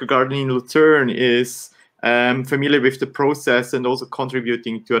at Hacker Garden in Lucerne is familiar with the process and also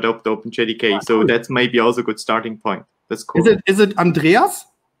contributing to adopt OpenJDK. So that's maybe also a good starting point. That's cool. Is it Andreas,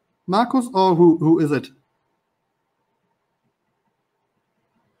 Marcus, or who is it?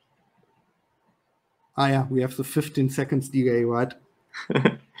 Ah, yeah, we have the 15 seconds delay, right?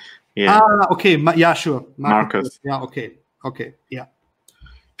 Yeah. Ah, okay. Yeah, sure. Marcus. Yeah, okay. Okay, yeah.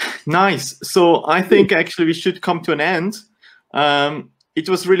 Nice. So I think actually we should come to an end. It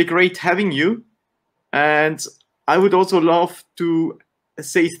was really great having you. And I would also love to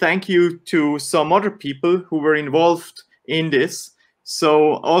say thank you to some other people who were involved in this.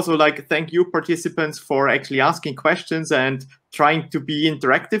 So also thank you participants for actually asking questions and trying to be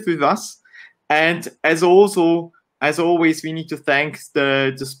interactive with us. And as always, we need to thank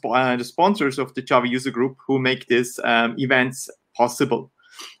the sponsors of the Java User Group who make these events possible.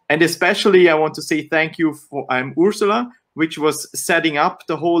 And especially I want to say thank you for Ursula, which was setting up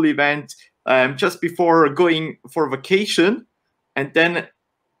the whole event just before going for vacation, and then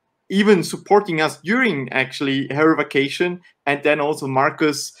even supporting us during actually her vacation, and then also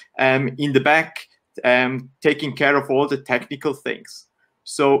Marcus in the back taking care of all the technical things.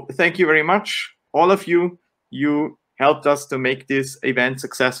 So thank you very much, all of you. You helped us to make this event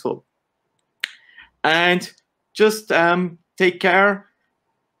successful. And just take care.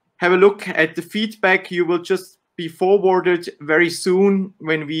 Have a look at the feedback. You will just be forwarded very soon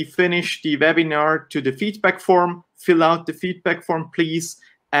when we finish the webinar to the feedback form. Fill out the feedback form, please.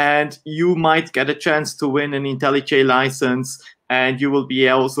 And you might get a chance to win an IntelliJ license. And you will be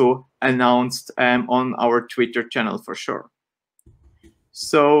also announced on our Twitter channel for sure.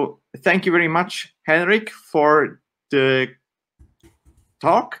 So thank you very much, Henrik, for the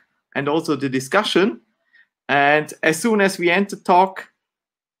talk and also the discussion. And as soon as we end the talk,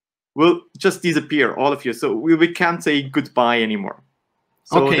 we'll just disappear, all of you. So we can't say goodbye anymore.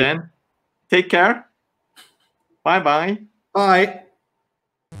 So then, take care. Bye-bye. Bye.